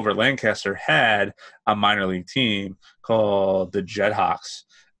town over, Lancaster, had a minor league team called the Jethawks.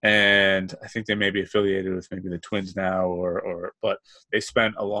 And I think they may be affiliated with maybe the Twins now, but they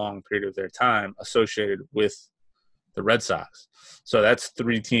spent a long period of their time associated with the Red Sox. So that's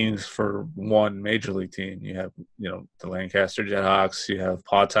 3 teams for one major league team. You have, the Lancaster Jethawks, you have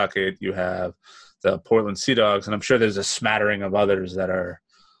Pawtucket, you have the Portland Sea Dogs, and I'm sure there's a smattering of others that are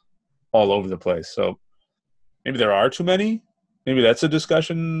all over the place. So maybe there are too many. Maybe that's a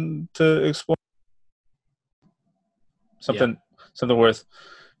discussion to explore. Something worth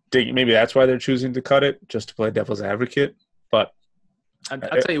digging. Maybe that's why they're choosing to cut it, just to play devil's advocate. But I'll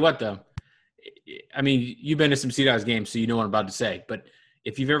tell you what, though. I mean, you've been to some Sea Dogs games, so you know what I'm about to say. But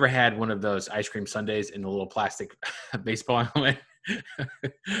if you've ever had one of those ice cream sundaes in the little plastic baseball helmet,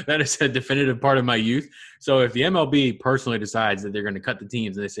 that is a definitive part of my youth. So if the MLB personally decides that they're going to cut the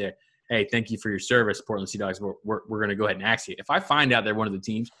teams and they say, hey, thank you for your service, Portland Sea Dogs, we're going to go ahead and axe you. If I find out they're one of the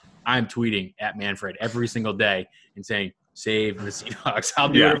teams, I'm tweeting at Manfred every single day and saying, save the Sea Dogs. I'll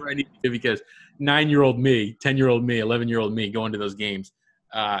do whatever I need to do because 9-year-old me, 10-year-old me, 11-year-old me going to those games,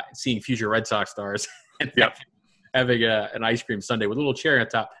 seeing future Red Sox stars and having an ice cream sundae with a little cherry on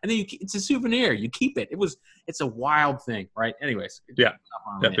top. And then it's a souvenir. You keep it. It's a wild thing, right? Anyways. Yep.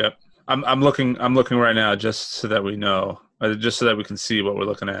 I'm looking right now just so that we know, just so that we can see what we're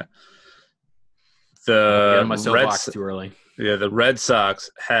looking at. The too early. Yeah, the Red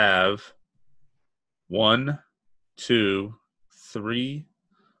Sox have 1, 2, 3,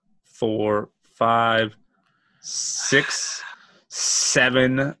 4, 5, 6,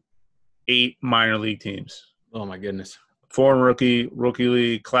 7, 8 minor league teams. Oh my goodness. 4 rookie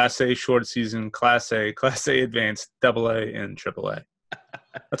league, Class A short season, Class A advanced, AA, and AAA.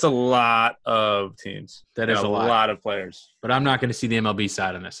 That's a lot of teams. That is a lot of players. But I'm not going to see the MLB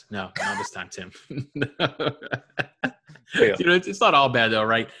side on this. No, not this time, Tim. Yeah. It's not all bad though,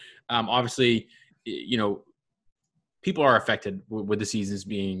 right? Obviously, people are affected with the seasons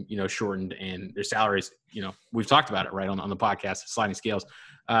being, shortened and their salaries, we've talked about it, right, on the podcast, sliding scales.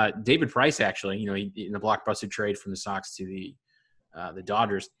 David Price, actually, he, in the blockbuster trade from the Sox to the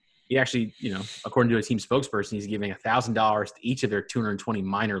Dodgers, he actually, according to a team spokesperson, he's giving $1,000 to each of their 220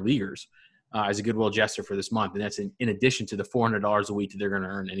 minor leaguers as a goodwill gesture for this month. And that's in addition to the $400 a week that they're going to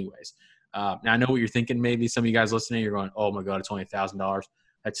earn anyways. Now, I know what you're thinking. Maybe some of you guys listening, you're going, oh, my God, it's only $1,000.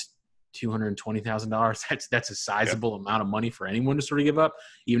 That's $220,000. That's a sizable amount of money for anyone to sort of give up,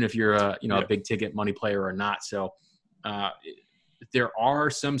 even if you're a big ticket money player or not. So there are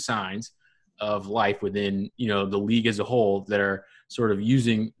some signs of life within, the league as a whole that are sort of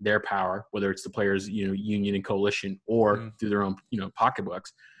using their power, whether it's the players, union and coalition or through their own,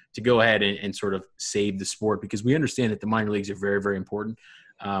 pocketbooks, to go ahead and sort of save the sport, because we understand that the minor leagues are very, very important.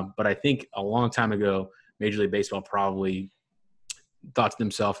 But I think a long time ago, Major League Baseball probably thought to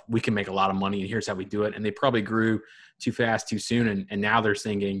themselves, we can make a lot of money and here's how we do it. And they probably grew too fast, too soon. And now they're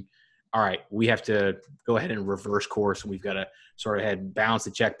thinking, all right, we have to go ahead and reverse course, and we've got to sort of balance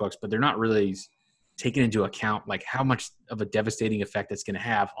the checkbooks, but they're not really taking into account like how much of a devastating effect that's going to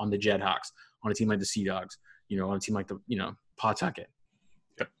have on the Jethawks, on a team like the Sea Dogs, on a team like the, Pawtucket.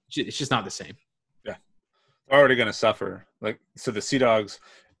 Yep. It's just not the same. Yeah. They're already going to suffer. So the Sea Dogs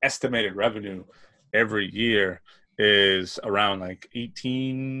estimated revenue every year is around like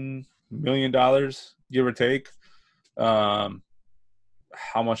 $18 million, give or take.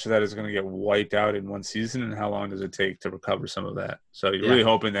 How much of that is going to get wiped out in one season, and how long does it take to recover some of that? So you're really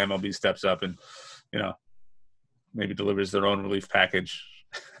hoping the MLB steps up and, maybe delivers their own relief package.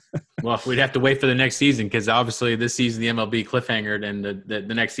 Well, we'd have to wait for the next season, because obviously this season the MLB cliffhangered, and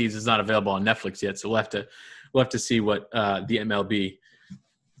the next season is not available on Netflix yet. So we'll have to see what the MLB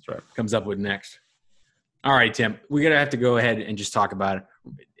comes up with next. All right, Tim, we're going to have to go ahead and just talk about it.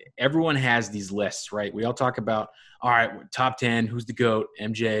 Everyone has these lists, right? We all talk about, all right, top 10, who's the GOAT,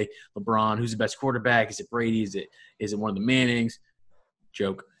 MJ, LeBron, who's the best quarterback? Is it Brady? Is it one of the Mannings?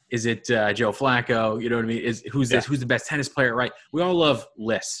 Joke. Is it Joe Flacco? You know what I mean? Who's this? Who's the best tennis player, right? We all love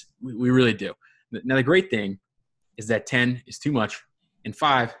lists. We really do. Now, the great thing is that 10 is too much, and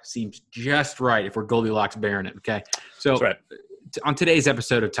 5 seems just right if we're Goldilocks bearing it, okay? So on today's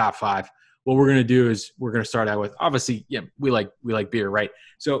episode of Top 5, what we're going to do is we're going to start out with, obviously, we like beer, right?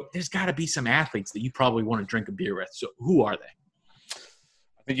 So there's got to be some athletes that you probably want to drink a beer with. So who are they?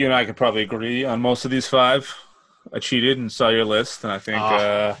 I think you and I could probably agree on most of these 5. I cheated and saw your list, and I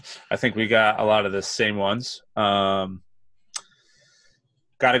think we got a lot of the same ones. Got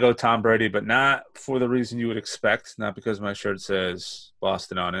to go Tom Brady, but not for the reason you would expect, not because my shirt says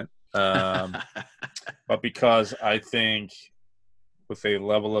Boston on it, but because I think with a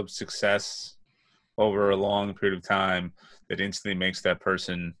level of success over a long period of time that instantly makes that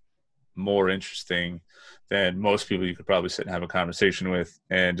person more interesting than most people you could probably sit and have a conversation with,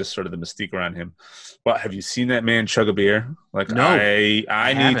 and just sort of the mystique around him. But have you seen that man chug a beer? No,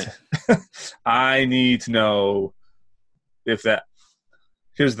 I need to know if that.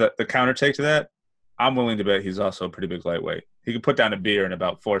 Here's the counter take to that. I'm willing to bet he's also a pretty big lightweight. He can put down a beer in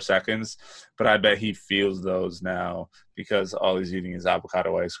about 4 seconds, but I bet he feels those now because all he's eating is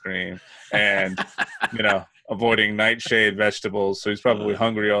avocado ice cream and, avoiding nightshade vegetables. So he's probably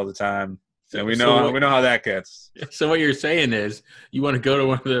hungry all the time. And we know how that gets. So what you're saying is you want to go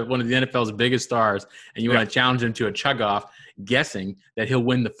to one of the NFL's biggest stars, and you want to challenge him to a chug-off, guessing that he'll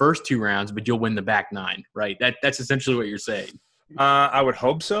win the first 2 rounds, but you'll win the back 9, right? That's essentially what you're saying. I would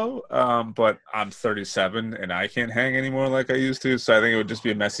hope so, but I'm 37 and I can't hang anymore like I used to, so I think it would just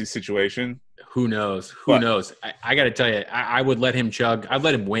be a messy situation. Who knows? Who knows? I got to tell you, I would let him chug. I'd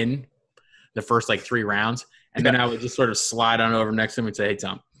let him win the first 3 rounds, and then I would just sort of slide on over next to him and say, hey,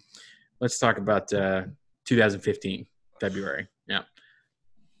 Tom, let's talk about 2015, February. Yeah.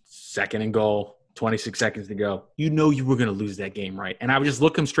 2nd and goal, 26 seconds to go. You were going to lose that game, right? And I would just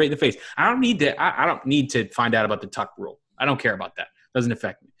look him straight in the face. I don't need to find out about the tuck rule. I don't care about that. It doesn't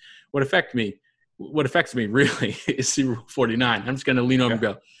affect me. What affects me really is Super Bowl 49. I'm just going to lean over and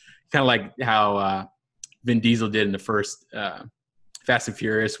go, kind of like how Vin Diesel did in the first Fast and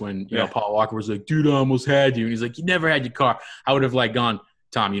Furious when Paul Walker was like, dude, I almost had you. And he's like, you never had your car. I would have gone,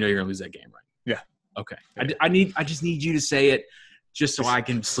 Tom, you're going to lose that game, right? Yeah. Okay. I just need you to say it just so I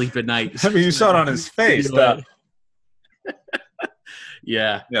can sleep at night. I mean, you saw it on his face.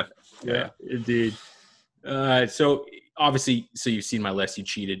 Yeah, indeed. So obviously, you've seen my list. You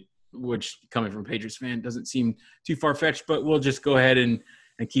cheated, which coming from a Patriots fan doesn't seem too far-fetched, but we'll just go ahead and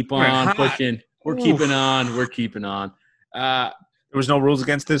keep on pushing. We're keeping on. There was no rules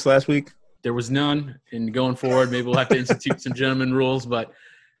against this last week? there was none. And going forward, maybe we'll have to institute some gentleman rules. But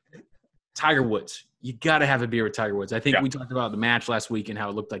Tiger Woods, you got to have a beer with Tiger Woods. I think we talked about the match last week and how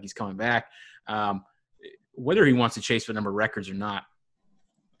it looked like he's coming back. Whether he wants to chase the number of records or not,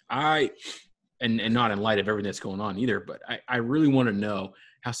 and not in light of everything that's going on either, but I really want to know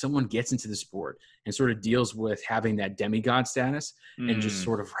how someone gets into the sport and sort of deals with having that demigod status and just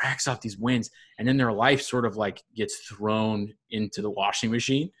sort of racks off these wins. And then their life sort of like gets thrown into the washing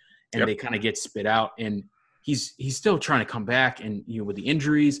machine and they kind of get spit out. And he's still trying to come back. And, you know, with the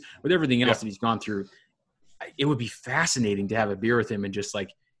injuries, with everything else that he's gone through, it would be fascinating to have a beer with him and just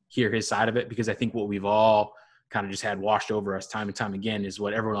like hear his side of it. Because I think what we've all kind of just had washed over us time and time again is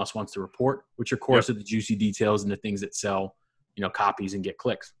what everyone else wants to report, which of course are the juicy details and the things that sell, you know, copies and get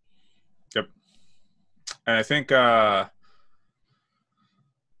clicks. Yep. And I think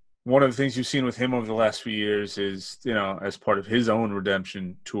one of the things you've seen with him over the last few years is, you know, as part of his own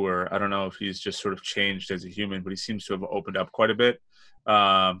redemption tour, I don't know if he's just sort of changed as a human, but he seems to have opened up quite a bit.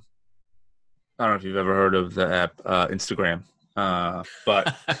 I don't know if you've ever heard of the app Instagram.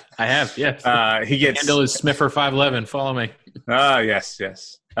 But I have, yes. He gets handle is Smiffer511. Follow me. Yes.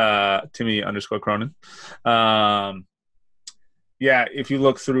 Timmy_Cronin. Yeah, if you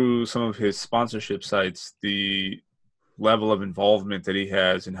look through some of his sponsorship sites, the level of involvement that he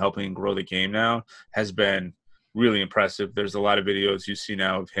has in helping grow the game now has been really impressive. There's a lot of videos you see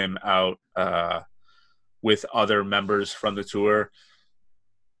now of him out with other members from the tour.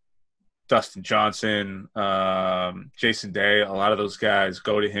 Dustin Johnson, Jason Day, a lot of those guys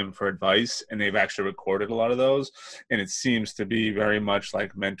go to him for advice, and they've actually recorded a lot of those. And it seems to be very much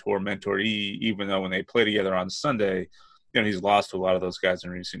like mentor-mentoree, even though when they play together on Sunday, you know, he's lost to a lot of those guys in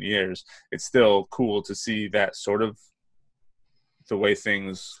recent years. It's still cool to see that sort of the way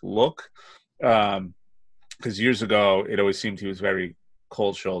things look. Because years ago, it always seemed he was very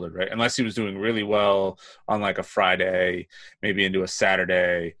cold-shouldered, right? Unless he was doing really well on like a Friday, maybe into a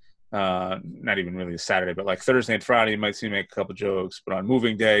Saturday, not even really a Saturday, but like Thursday and Friday, you might see him make a couple jokes, but on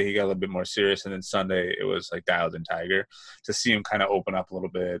moving day, he got a little bit more serious. And then Sunday, it was like dialed in Tiger. To see him kind of open up a little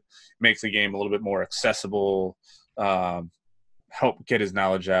bit, make the game a little bit more accessible, help get his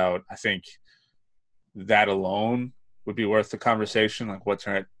knowledge out. I think that alone would be worth the conversation. Like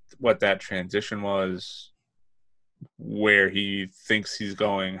what that transition was, where he thinks he's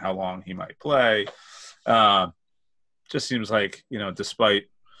going, how long he might play. Just seems like, you know, despite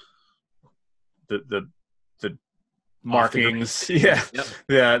the markings,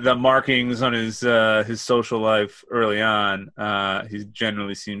 the markings on his social life early on, he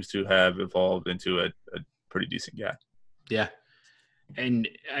generally seems to have evolved into a pretty decent guy. Yeah. And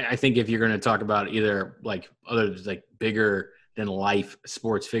I think if you're going to talk about either like other like bigger than life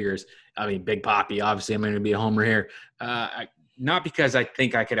sports figures, I mean, Big Papi, obviously I'm going to be a homer here. Not because I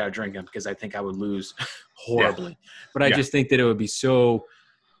think I could outdrink him, because I think I would lose horribly, but I just think that it would be so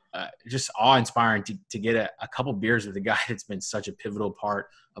just awe-inspiring to get a couple beers with a guy that's been such a pivotal part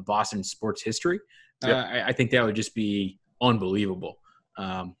of Boston sports history. I think that would just be unbelievable.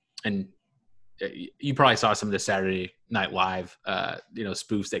 And you probably saw some of the Saturday Night Live,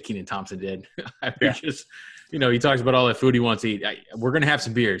 spoofs that Kenan Thompson did. Just, he talks about all the food he wants to eat. We're going to have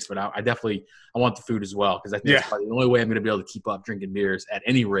some beers, but I want the food as well, because I think that's probably the only way I'm going to be able to keep up drinking beers at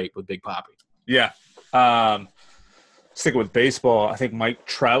any rate with Big Papi. Yeah. Sticking with baseball, I think Mike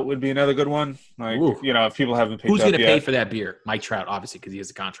Trout would be another good one. Like, if people haven't picked up who's going to pay for that beer? Mike Trout, obviously, because he has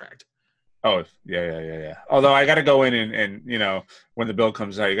a contract. Oh, yeah. Although I got to go in and when the bill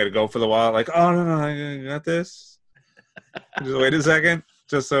comes out, you got to go for the wallet. Like, oh, no, I got this. Just wait a second,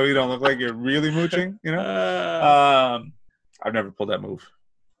 just so you don't look like you're really mooching, I've never pulled that move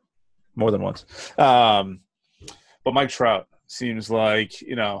more than once. But Mike Trout seems like,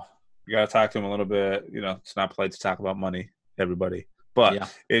 you got to talk to him a little bit. It's not polite to talk about money, everybody.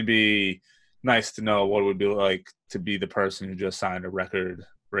 But it'd be nice to know what it would be like to be the person who just signed a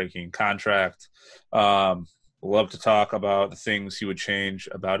record-breaking contract. Love to talk about the things he would change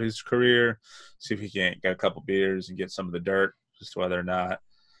about his career, see if he can't get a couple beers and get some of the dirt as to whether or not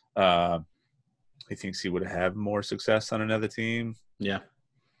he thinks he would have more success on another team. Yeah.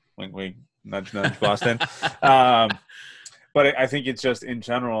 Wink, wink, nudge, nudge, Boston. But I think it's just in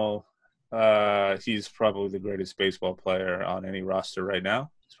general, he's probably the greatest baseball player on any roster right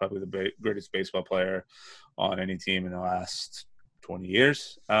now. He's probably the greatest baseball player on any team in the last 20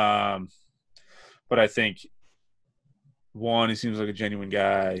 years. But I think, one, he seems like a genuine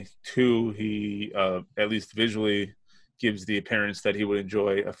guy. Two, he, at least visually, gives the appearance that he would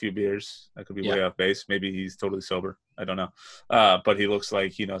enjoy a few beers. That could be way off base. Maybe he's totally sober. I don't know. But he looks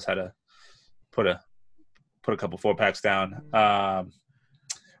like he knows how to put a couple 4-packs down.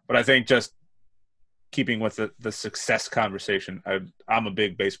 But But I think just keeping with the success conversation, I'm a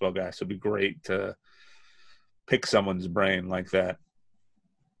big baseball guy, so it'd be great to pick someone's brain like that.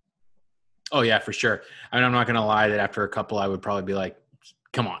 Oh yeah, for sure. I mean, I'm not gonna lie that after a couple, I would probably be like,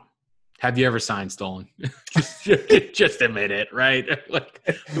 "Come on, have you ever signed stolen? just admit it, right? Like,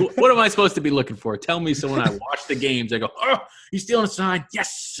 what am I supposed to be looking for? Tell me so when I watch the games, I go, oh, he's stealing a sign.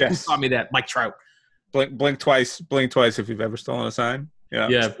 Yes. Who taught me that? Mike Trout. Blink twice if you've ever stolen a sign.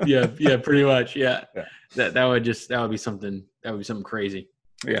 Yeah, pretty much. Yeah. That would be something. That would be something crazy.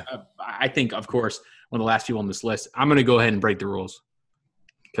 Yeah. I think, of course, one of the last people on this list, I'm going to go ahead and break the rules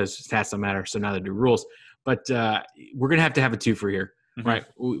because stats don't matter. So now they do rules. But we're going to have a twofer here. Mm-hmm. Right.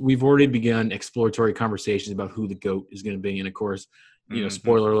 We've already begun exploratory conversations about who the GOAT is going to be. And of course,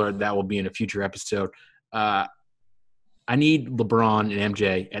 spoiler alert, that will be in a future episode. I need LeBron and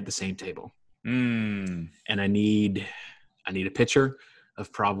MJ at the same table. And I need a pitcher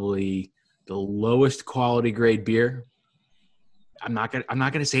of probably the lowest quality grade beer. I'm not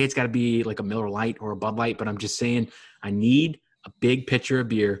gonna say it's got to be like a Miller Lite or a Bud Light, but I'm just saying I need a big pitcher of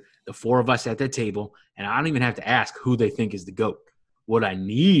beer, the four of us at that table, and I don't even have to ask who they think is the GOAT. What I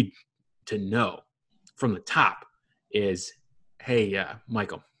need to know from the top is, hey,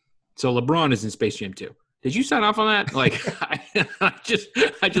 Michael, so LeBron is in Space Jam 2. Did you sign off on that? Like, I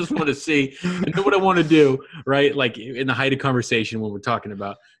just want to see. And then what I want to do, right, like in the height of conversation when we're talking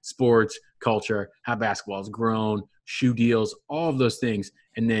about sports, culture, how basketball has grown, shoe deals, all of those things.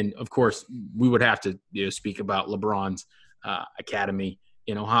 And then, of course, we would have to speak about LeBron's academy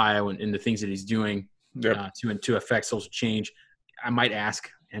in Ohio and the things that he's doing to affect social change. I might ask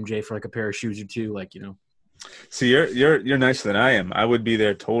MJ for like a pair of shoes or two, like, See, you're nicer than I am. I would be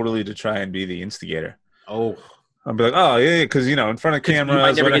there totally to try and be the instigator. Oh, I'll be like, oh yeah, because in front of cameras, you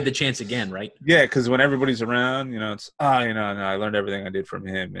might never get the chance again, right? Yeah, because when everybody's around, it's no, I learned everything I did from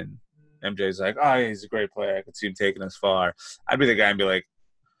him, and MJ's like, oh, yeah, he's a great player. I could see him taking us far. I'd be the guy and be like,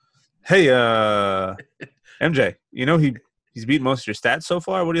 hey, MJ, he's beaten most of your stats so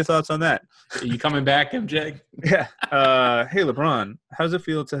far. What are your thoughts on that? Are you coming back, MJ? Yeah. Hey, LeBron, how does it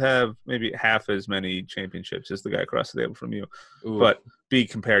feel to have maybe half as many championships as the guy across the table from you, but be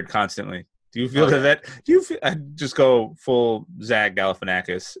compared constantly? Do you feel I just go full Zach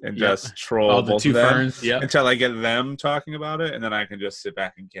Galifianakis and just troll all the both two of them ferns, until I get them talking about it, and then I can just sit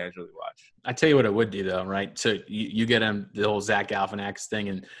back and casually watch. I tell you what it would do though, right? So you get them the whole Zach Galifianakis thing,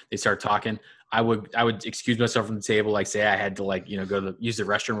 and they start talking. I would excuse myself from the table, like say I had to go use the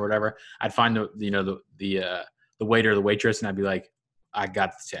restroom or whatever. I'd find the waiter or the waitress, and I'd be like, I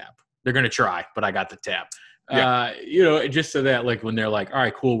got the tab. They're gonna try, but I got the tab. Yeah. Just so that like when they're like, all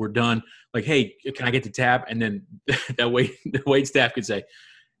right, cool, we're done. Like, hey, can I get the tab? And then the wait staff could say,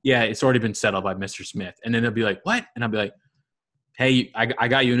 yeah, it's already been settled by Mr. Smith. And then they'll be like, what? And I'll be like, hey, I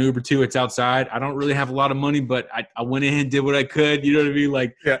got you an Uber too. It's outside. I don't really have a lot of money, but I went in and did what I could. You know what I mean?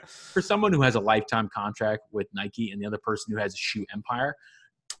 Like, for someone who has a lifetime contract with Nike and the other person who has a shoe empire,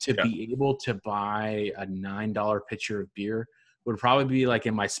 to be able to buy a $9 pitcher of beer would probably be like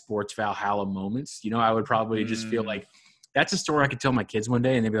in my sports Valhalla moments. I would probably just feel like that's a story I could tell my kids one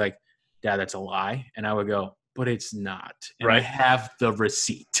day and they'd be like, Dad, that's a lie. And I would go, but it's not. And I have the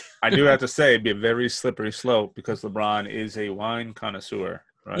receipt. I do have to say it'd be a very slippery slope because LeBron is a wine connoisseur.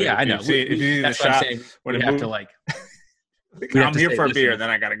 Right? Yeah, I know. If you need a shot, we have to like. I'm here for a beer, then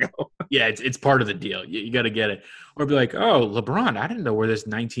I gotta go. Yeah, it's part of the deal. You got to get it, or be like, oh, LeBron, I didn't know where this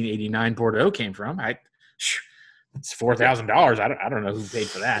 1989 Bordeaux came from. It's $4,000. I don't know who paid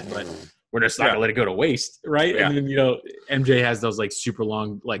for that, but we're just not gonna let it go to waste, right? Yeah. And then MJ has those like super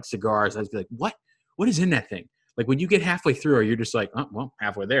long like cigars. I'd be like, what is in that thing? Like when you get halfway through, or you're just like, oh well,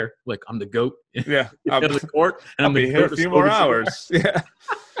 halfway there. Like I'm the GOAT. Yeah, out of the court, and I'll be here a few more hours. Yeah,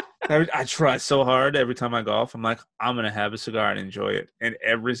 I try so hard every time I golf. I'm like, I'm gonna have a cigar and enjoy it. And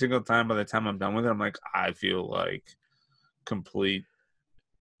every single time, by the time I'm done with it, I'm like, I feel like complete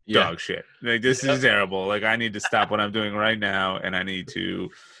dog shit. Like this is terrible. Like I need to stop what I'm doing right now, and I need to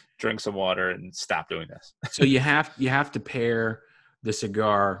drink some water and stop doing this. So you have to pair the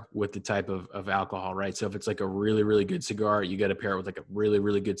cigar with the type of alcohol, right? So if it's like a really, really good cigar, you got to pair it with like a really,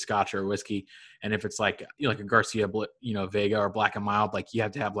 really good scotch or whiskey. And if it's like, like a Garcia, Vega or Black and Mild, like you have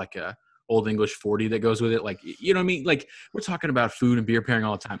to have like a Old English 40 that goes with it. Like, you know what I mean? Like we're talking about food and beer pairing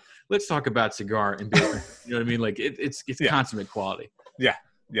all the time. Let's talk about cigar and beer. You know what I mean? Like it's consummate quality. Yeah.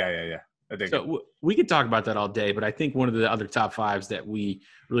 So we could talk about that all day, but I think one of the other top fives that we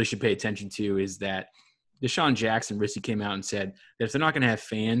really should pay attention to is that Deshaun Jackson recently came out and said that if they're not going to have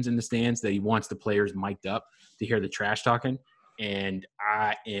fans in the stands, that he wants the players mic'd up to hear the trash talking. And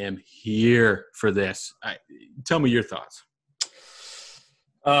I am here for this. Tell me your thoughts.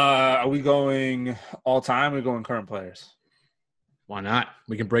 Are we going all time? Or are we going current players? Why not?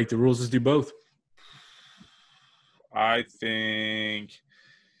 We can break the rules. Let's do both. I think.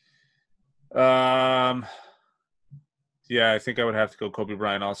 Yeah, I think I would have to go Kobe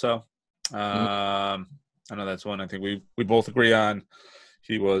Bryant also. I know that's one I think we both agree on.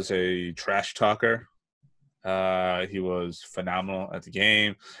 He was a trash talker. He was phenomenal at the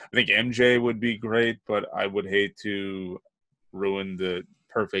game. I think MJ would be great, but I would hate to ruin the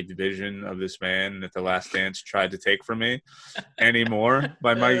perfect vision of this man that The Last Dance tried to take from me anymore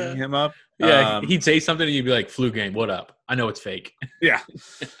by miking him up. Yeah, he'd say something and you'd be like, "Flu game, what up? I know it's fake." Yeah.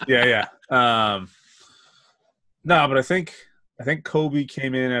 No, but I think Kobe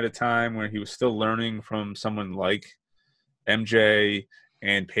came in at a time where he was still learning from someone like MJ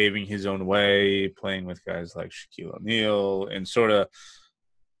and paving his own way, playing with guys like Shaquille O'Neal, and sort of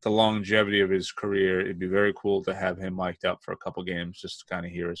the longevity of his career. It'd be very cool to have him mic'd up for a couple games just to kind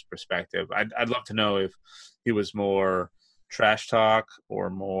of hear his perspective. I'd love to know if he was more trash talk or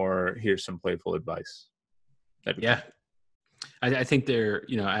more here's some playful advice. Yeah. I think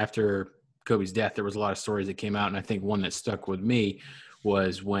after Kobe's death, there was a lot of stories that came out. And I think one that stuck with me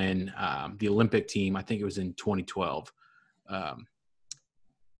was when the Olympic team, I think it was in 2012,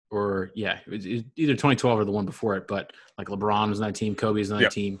 it was either 2012 or the one before it, but like LeBron was on that team, Kobe was on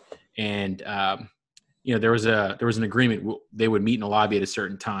that team. And, there was an agreement. They would meet in the lobby at a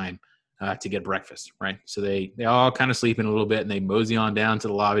certain time to get breakfast, right? So they all kind of sleep in a little bit and they mosey on down to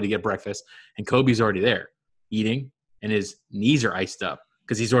the lobby to get breakfast. And Kobe's already there eating and his knees are iced up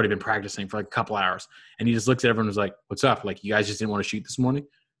because he's already been practicing for like a couple hours. And he just looks at everyone and was like, "What's up? Like, you guys just didn't want to shoot this morning?"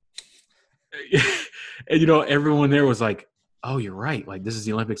 And, everyone there was like, "Oh, you're right. Like, this is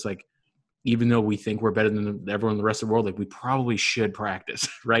the Olympics. Like, even though we think we're better than everyone in the rest of the world, like, we probably should practice."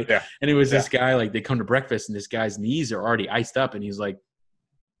 Right. Yeah. And it was this guy, like, they come to breakfast and this guy's knees are already iced up. And he's like,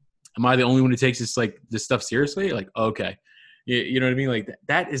 "Am I the only one who takes this stuff seriously?" Like, okay. You know what I mean? Like,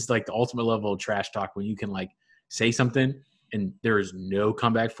 that is like the ultimate level of trash talk when you can like say something and there is no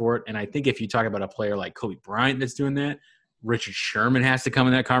comeback for it. And I think if you talk about a player like Kobe Bryant that's doing that, Richard Sherman has to come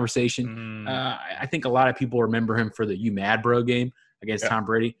in that conversation. I think a lot of people remember him for the "You Mad Bro" game against Tom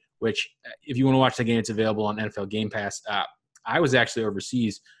Brady, which if you want to watch the game, it's available on NFL Game Pass. I was actually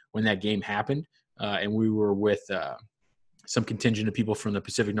overseas when that game happened, and we were with some contingent of people from the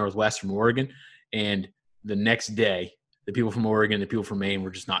Pacific Northwest from Oregon. And the next day, the people from Oregon, the people from Maine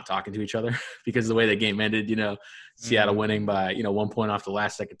were just not talking to each other because of the way the game ended, Seattle winning by, 1 point off the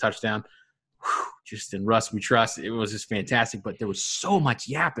last second touchdown. Whew, just in Russ we trust. It was just fantastic, but there was so much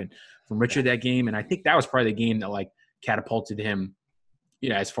yapping from Richard that game. And I think that was probably the game that like catapulted him,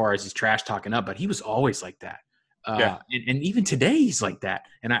 as far as his trash talking up, but he was always like that. And even today he's like that.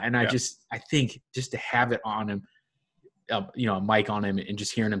 And I think just to have it on him, a mic on him and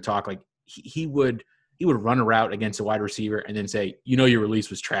just hearing him talk, like he would run a route against a wide receiver and then say, your release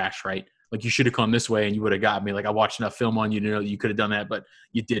was trash, right? Like, you should have come this way and you would have got me. Like, I watched enough film on you to know that you could have done that, but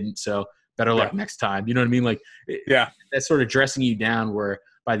you didn't. So better luck next time. You know what I mean? Like, that's sort of dressing you down where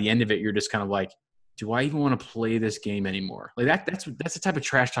by the end of it, you're just kind of like, do I even want to play this game anymore? Like that's the type of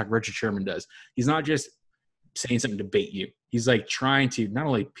trash talk Richard Sherman does. He's not just saying something to bait you. He's like trying to not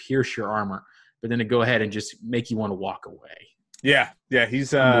only pierce your armor, but then to go ahead and just make you want to walk away. Yeah.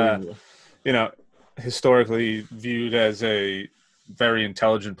 He's historically viewed as a very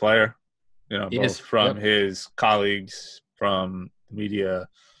intelligent player, both from his colleagues, from the media.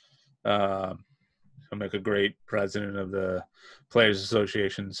 He'll make a great president of the Players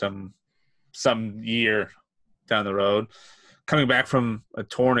Association some year down the road. Coming back from a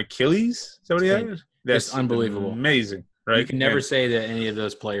torn Achilles, is that what he had? That's unbelievable. Amazing, right? You can never say that any of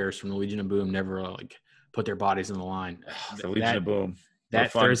those players from the Legion of Boom never like put their bodies on the line. The Legion of Boom.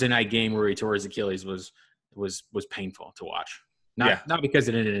 That Thursday night game where he tore his Achilles was painful to watch. Not because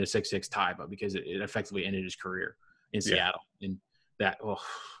it ended in a 6-6 tie, but because it effectively ended his career in Seattle. And that,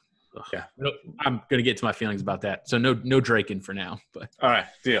 I'm gonna get to my feelings about that. So no Drake in for now. But all right,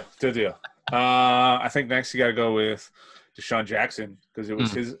 deal. I think next you got to go with Deshaun Jackson because it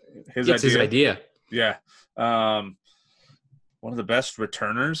was his idea. Yeah. One of the best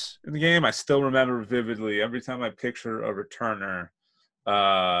returners in the game. I still remember vividly every time I picture a returner,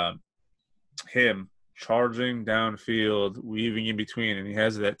 him charging downfield, weaving in between, and he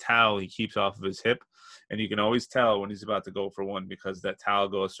has that towel he keeps off of his hip. And you can always tell when he's about to go for one because that towel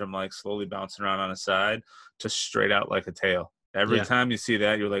goes from like slowly bouncing around on a side to straight out like a tail. Every time you see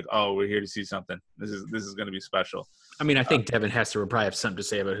that, you're like, oh, we're here to see something. This is going to be special. I mean, I think Devin Hester would probably have something to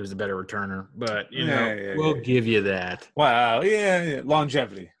say about who's the better returner, but we'll give you that. Wow,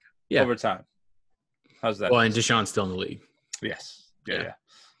 longevity over time. How's that? Well, and Deshaun's still in the league. Yes. Yeah.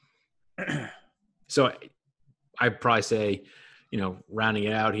 So I'd probably say, rounding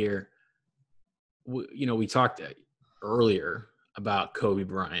it out here, we talked earlier about Kobe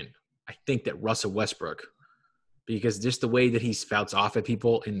Bryant. I think that Russell Westbrook, because just the way that he spouts off at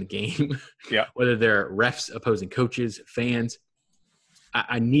people in the game, Yeah. whether they're refs, opposing coaches, fans,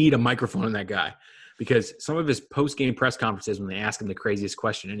 I need a microphone on that guy, because some of his post-game press conferences, when they ask him the craziest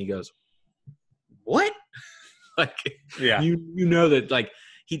question and he goes, what? Like, Yeah. you know that, like,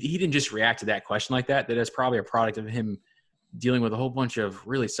 he didn't just react to that question like that. That is probably a product of him dealing with a whole bunch of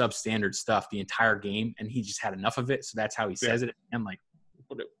really substandard stuff the entire game, and he just had enough of it. So that's how he says it. I'm like,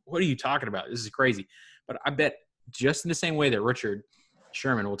 what are you talking about? This is crazy. But I bet just in the same way that Richard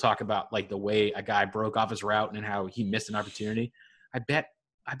Sherman will talk about, like, the way a guy broke off his route and how he missed an opportunity, I bet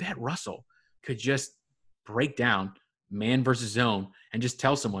Russell could just break down man versus zone and just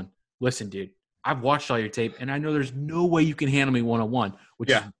tell someone, listen, dude, I've watched all your tape, and I know there's no way you can handle me one-on-one,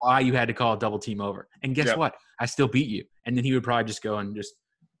 which is why you had to call a double team over. And guess what? I still beat you. And then he would probably just go and just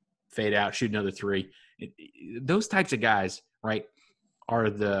fade out, shoot another three. Those types of guys, right,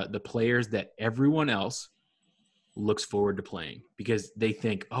 are the players that everyone else looks forward to playing, because they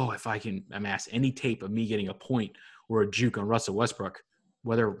think, oh, if I can amass any tape of me getting a point or a juke on Russell Westbrook,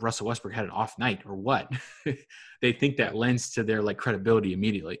 whether Russell Westbrook had an off night or what, they think that lends to their, like, credibility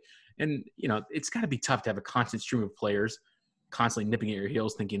immediately. And, it's got to be tough to have a constant stream of players constantly nipping at your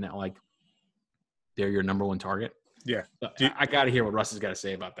heels, thinking that, like, they're your number one target. Yeah. I got to hear what Russ has got to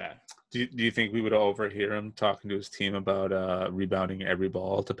say about that. Do you think we would overhear him talking to his team about rebounding every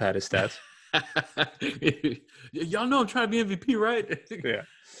ball to pad his stats? Y'all know I'm trying to be MVP, right? Yeah.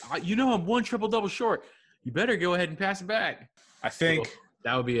 I'm one triple-double short. You better go ahead and pass it back. I think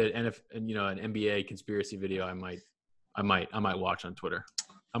that would be an NBA conspiracy video I might watch on Twitter.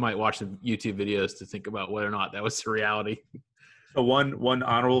 I might watch some YouTube videos to think about whether or not that was the reality. So one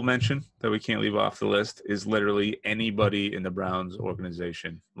honorable mention that we can't leave off the list is literally anybody in the Browns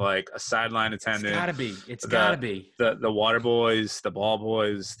organization, like a sideline attendant. It's gotta be. The water boys, the ball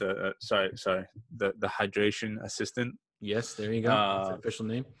boys, the hydration assistant. Yes, there you go. That's the official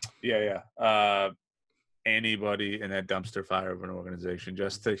name. Yeah. Anybody in that dumpster fire of an organization,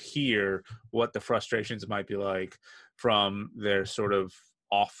 just to hear what the frustrations might be like from their sort of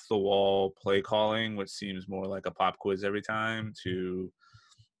off the wall play calling, which seems more like a pop quiz every time, to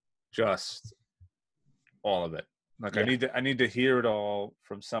just all of it. Like, yeah. I need to hear it all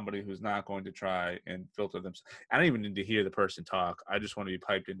from somebody who's not going to try and filter them. I don't even need to hear the person talk. I just want to be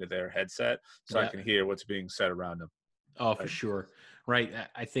piped into their headset so I can hear what's being said around them. Oh, for sure. Right.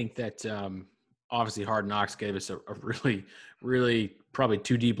 I think that obviously Hard Knocks gave us a really, really probably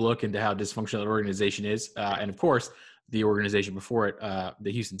too deep look into how dysfunctional that organization is. And of course, the organization before it,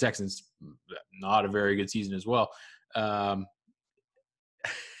 the Houston Texans, not a very good season as well.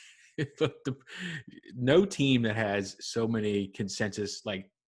 No team that has so many consensus,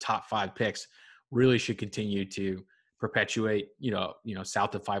 like, top 5 picks really should continue to perpetuate,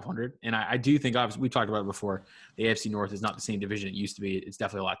 south of 500. And I do think, obviously, we talked about it before, the AFC North is not the same division it used to be. It's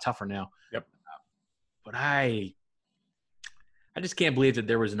definitely a lot tougher now. Yep. But I just can't believe that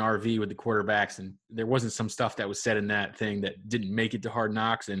there was an RV with the quarterbacks, and there wasn't some stuff that was said in that thing that didn't make it to Hard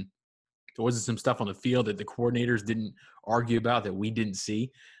Knocks, and there wasn't some stuff on the field that the coordinators didn't argue about that we didn't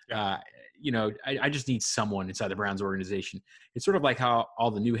see. I just need someone inside the Browns organization. It's sort of like how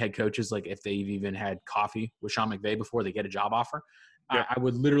all the new head coaches, like, if they've even had coffee with Sean McVay before they get a job offer, yeah. I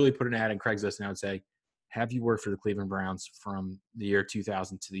would literally put an ad in Craigslist and I would say, have you worked for the Cleveland Browns from the year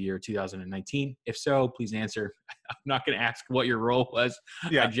 2000 to the year 2019? If so, please answer. I'm not going to ask what your role was.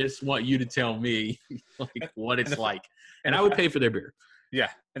 Yeah. I just want you to tell me, like, what it's like. And I would pay for their beer. Yeah.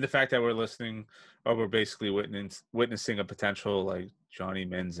 And the fact that we're listening, or we're basically witnessing a potential, like, Johnny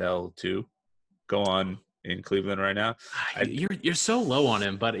Manziel to go on in Cleveland right now. You're so low on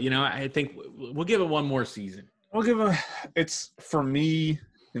him, but, I think we'll give it one more season. We'll give him – it's, for me –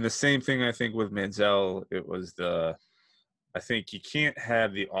 and the same thing, I think, with Manziel, it was I think you can't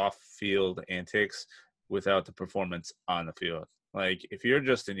have the off-field antics without the performance on the field. Like, if you're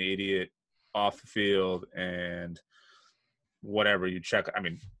just an idiot off the field and whatever, you check – I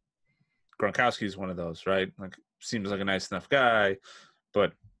mean, Gronkowski is one of those, right? Like, seems like a nice enough guy,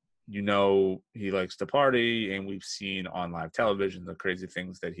 but he likes to party, and we've seen on live television the crazy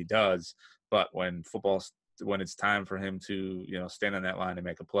things that he does. But when it's time for him to, stand on that line and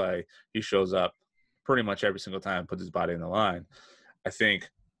make a play, he shows up pretty much every single time and puts his body in the line. I think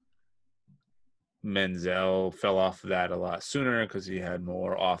Manziel fell off of that a lot sooner because he had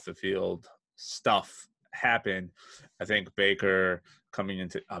more off the field stuff happen. I think Baker coming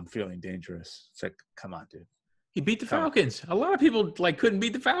into, I'm feeling dangerous. It's like, come on, dude. He beat the Falcons. A lot of people couldn't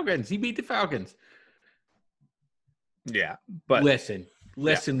beat the Falcons. He beat the Falcons. Yeah, but listen,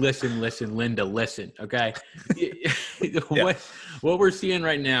 Linda, listen. Okay, yeah. what we're seeing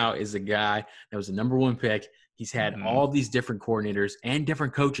right now is a guy that was the number one pick. He's had all these different coordinators and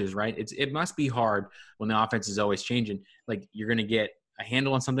different coaches, right? It must be hard when the offense is always changing. Like, you're going to get a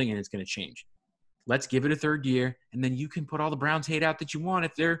handle on something and it's going to change. Let's give it a third year, and then you can put all the Browns hate out that you want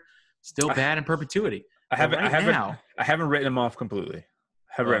if they're still bad in perpetuity. I haven't written them off completely.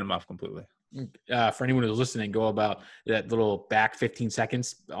 Written them off completely. For anyone who's listening, go about that little back 15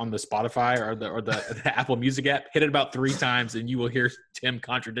 seconds on the Spotify or the Apple Music app. Hit it about 3 times, and you will hear Tim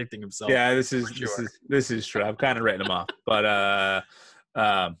contradicting himself. Yeah, this is true. I've kind of written him off, but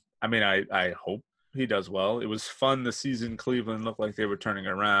I mean, I hope he does well. It was fun. The season Cleveland looked like they were turning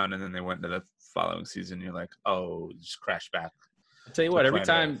around, and then they went into the following season. You're like, oh, just crash back. I'll tell you what, every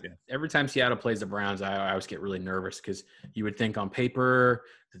time Seattle plays the Browns, I always get really nervous because you would think on paper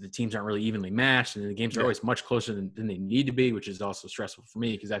that the teams aren't really evenly matched, and the games are always much closer than they need to be, which is also stressful for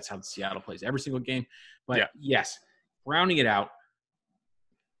me because that's how Seattle plays every single game. But yes, rounding it out,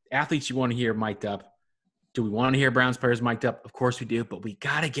 athletes you want to hear mic'd up. Do we want to hear Browns players mic'd up? Of course we do, but we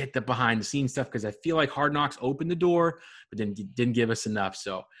got to get the behind-the-scenes stuff because I feel like Hard Knocks opened the door, but then didn't give us enough.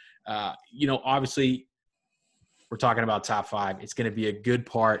 So, obviously – we're talking about top 5. It's going to be a good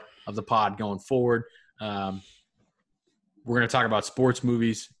part of the pod going forward. We're going to talk about sports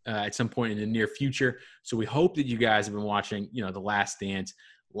movies at some point in the near future. So we hope that you guys have been watching, The Last Dance.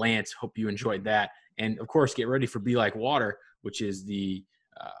 Lance, hope you enjoyed that. And, of course, get ready for Be Like Water, which is the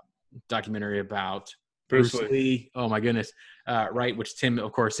documentary about Bruce Lee. Oh, my goodness. Right, which Tim,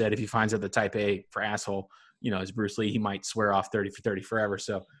 of course, said if he finds out the type A for asshole, as Bruce Lee, he might swear off 30 for 30 forever.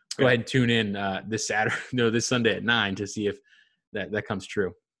 So go ahead and tune in this Sunday at 9 to see if that comes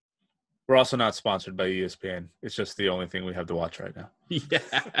true. We're also not sponsored by ESPN. It's just the only thing we have to watch right now. Yeah.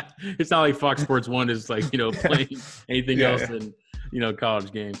 It's not like Fox Sports 1 is playing anything else than,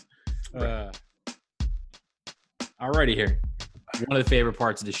 college games. Alrighty here. One of the favorite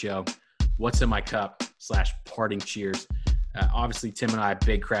parts of the show, what's in my cup / parting cheers. Obviously, Tim and I are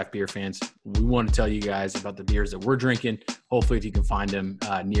big craft beer fans. We want to tell you guys about the beers that we're drinking. Hopefully, if you can find them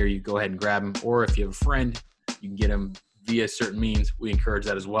near you, go ahead and grab them. Or if you have a friend, you can get them via certain means. We encourage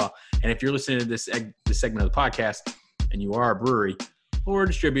that as well. And if you're listening to this segment of the podcast and you are a brewery or a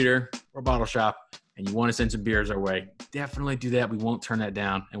distributor or a bottle shop and you want to send some beers our way, definitely do that. We won't turn that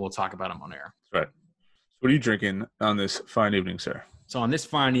down, and we'll talk about them on air. That's right. What are you drinking on this fine evening, sir? So on this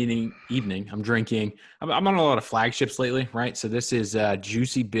fine evening, I'm drinking – I'm on a lot of flagships lately, right? So this is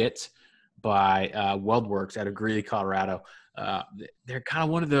Juicy Bits by WeldWerks out of Greeley, Colorado. They're kind of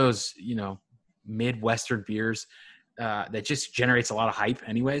one of those, Midwestern beers that just generates a lot of hype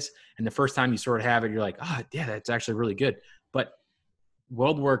anyways. And the first time you sort of have it, you're like, oh, yeah, that's actually really good. But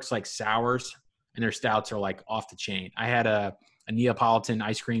WeldWerks sours and their stouts are off the chain. I had a Neapolitan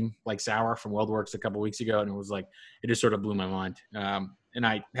ice cream sour from WeldWerks a couple weeks ago, and it was it just sort of blew my mind. And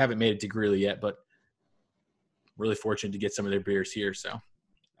I haven't made it to Greeley yet, but really fortunate to get some of their beers here. So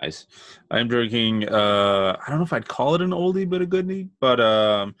nice. I'm drinking I don't know if I'd call it an oldie but a goodie,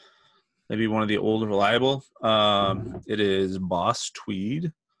 but maybe one of the old reliable. It is Boss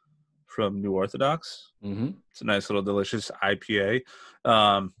Tweed from New Orthodox. Mm-hmm. It's a nice little delicious IPA.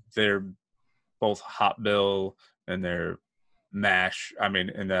 They're both hop bill and they're mash. I mean,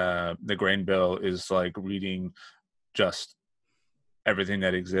 and the grain bill is reading just everything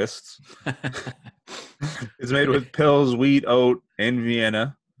that exists. It's made with pills, wheat, oat, and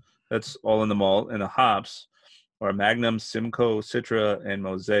Vienna. That's all in the malt. And the hops are Magnum, Simcoe, Citra, and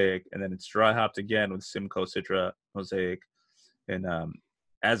Mosaic. And then it's dry hopped again with Simcoe, Citra, Mosaic, and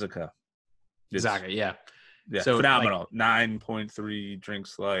Azacca. Azacca, yeah. Yeah, so phenomenal. 9.3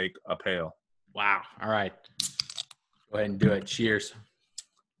 drinks like a pail. Wow. All right. Go ahead and do it. Cheers.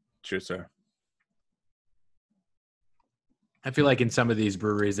 Cheers, sir. I feel like in some of these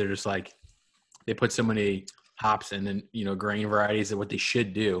breweries, they're just they put so many hops and then, grain varieties that what they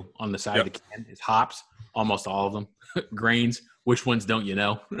should do on the side of the can is hops, almost all of them. Grains, which ones don't you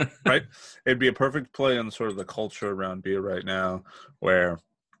know? Right. It'd be a perfect play on sort of the culture around beer right now where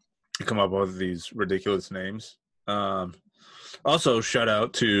you come up with these ridiculous names. Also, shout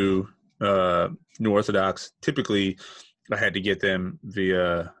out to New Orthodox. Typically, I had to get them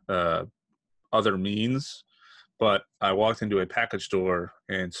via other means, but I walked into a package store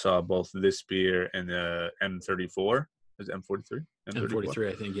and saw both this beer and the M34. Is it M43?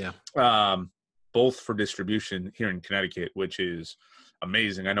 M43, I think, yeah. Both for distribution here in Connecticut, which is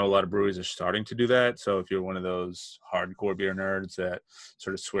amazing. I know a lot of breweries are starting to do that. So if you're one of those hardcore beer nerds that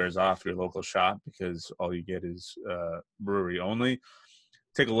sort of swears off your local shop because all you get is brewery only,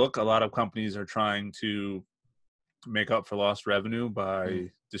 take a look. A lot of companies are trying to make up for lost revenue by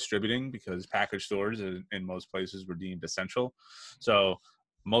distributing, because package stores in most places were deemed essential. So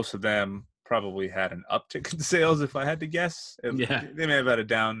most of them probably had an uptick in sales, if I had to guess. Yeah. They may have had a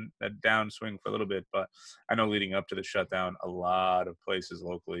downswing for a little bit, but I know leading up to the shutdown, a lot of places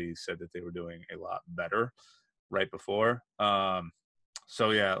locally said that they were doing a lot better right before.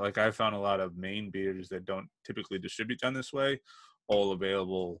 So yeah, like I found a lot of Maine beers that don't typically distribute done this way, all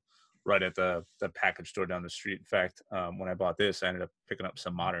available right at the package store down the street. In fact, when I bought this, I ended up picking up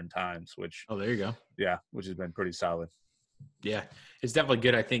some Modern Times, which Oh, there you go. yeah, which has been pretty solid. Yeah, it's definitely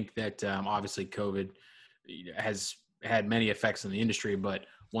good. I think that obviously COVID has had many effects on the industry, but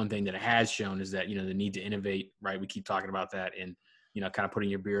one thing that it has shown is that, you know, the need to innovate, right? We keep talking about that, and, you know, kind of putting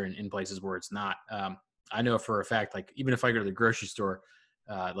your beer in places where it's not. I know for a fact, like, even if I go to the grocery store,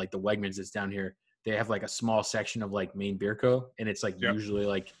 like the Wegmans that's down here, they have like a small section of like Maine Beer Co. And it's like usually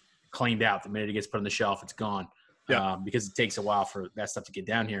like cleaned out. The minute it gets put on the shelf, it's gone. Because it takes a while for that stuff to get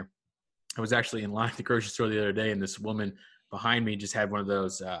down here. I was actually in line at the grocery store the other day, and this woman behind me just had one of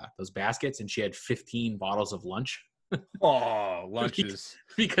those baskets, and she had 15 bottles of lunch. Oh, lunches.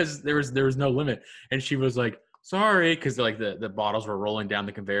 Because there was no limit. And she was like, sorry, because like the bottles were rolling down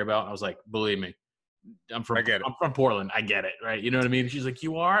the conveyor belt. I was like, believe me, I'm from Portland. I get it, right? You know what I mean? She's like,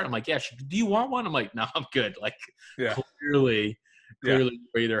 you are? I'm like, yeah. Do you want one? I'm like, no, I'm good. Like, clearly you're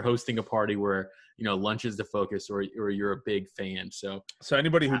either hosting a party where, you know, lunch is the focus, or you're a big fan. So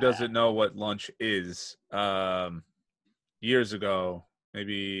anybody who doesn't know what lunch is, years ago,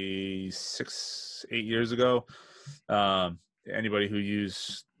 maybe 6-8 years ago, anybody who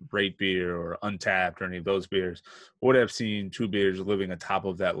used Rate Beer or Untapped or any of those beers would have seen two beers living atop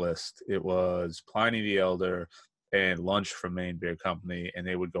of that list. It was Pliny the Elder and Lunch from Maine Beer Company, and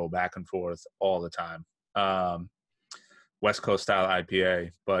they would go back and forth all the time. West Coast style IPA,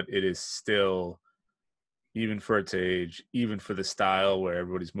 but it is still, even for its age, even for the style where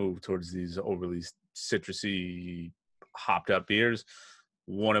everybody's moved towards these overly citrusy, hopped up beers,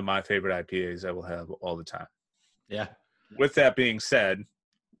 one of my favorite IPAs I will have all the time. Yeah. With that being said,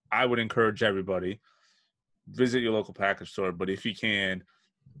 I would encourage everybody, visit your local package store, but if you can,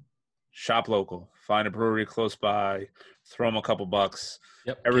 shop local, find a brewery close by, throw them a couple bucks.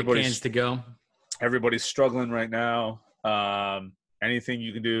 Yep. Everybody's cans to go. Everybody's struggling right now. Anything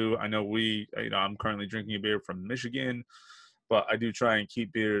you can do. I know I'm currently drinking a beer from Michigan, but I do try and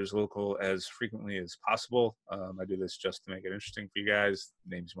keep beers local as frequently as possible. I do this just to make it interesting for you guys,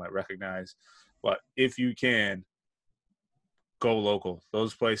 names you might recognize. But if you can, go local.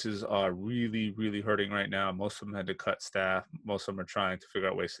 Those places are really, really hurting right now. Most of them had to cut staff. Most of them are trying to figure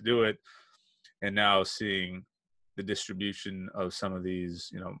out ways to do it. And now seeing the distribution of some of these,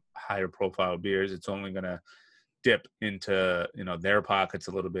 you know, higher profile beers, it's only going to dip into, you know, their pockets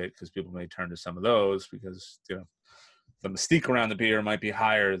a little bit, because people may turn to some of those because, you know, the mystique around the beer might be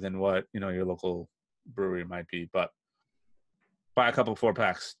higher than what, you know, your local brewery might be. But buy a couple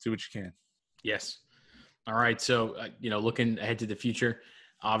 4-packs, do what you can. Yes. All right. So, you know, looking ahead to the future,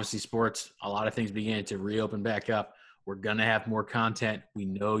 obviously sports, a lot of things began to reopen back up. We're going to have more content. We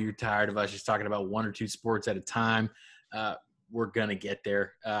know you're tired of us just talking about 1 or 2 sports at a time. We're going to get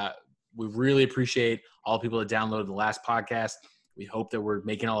there. We really appreciate all the people that downloaded the last podcast. We hope that we're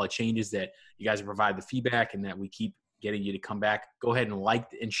making all the changes, that you guys provide the feedback, and that we keep getting you to come back. Go ahead and like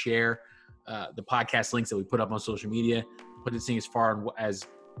and share the podcast links that we put up on social media. Put this thing as far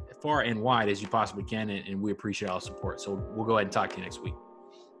and wide as you possibly can, and we appreciate all the support. So we'll go ahead and talk to you next week.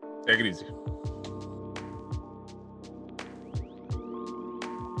 Take it easy.